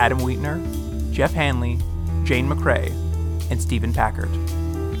 Adam Wheatner, Jeff Hanley, Jane McRae, and Stephen Packard.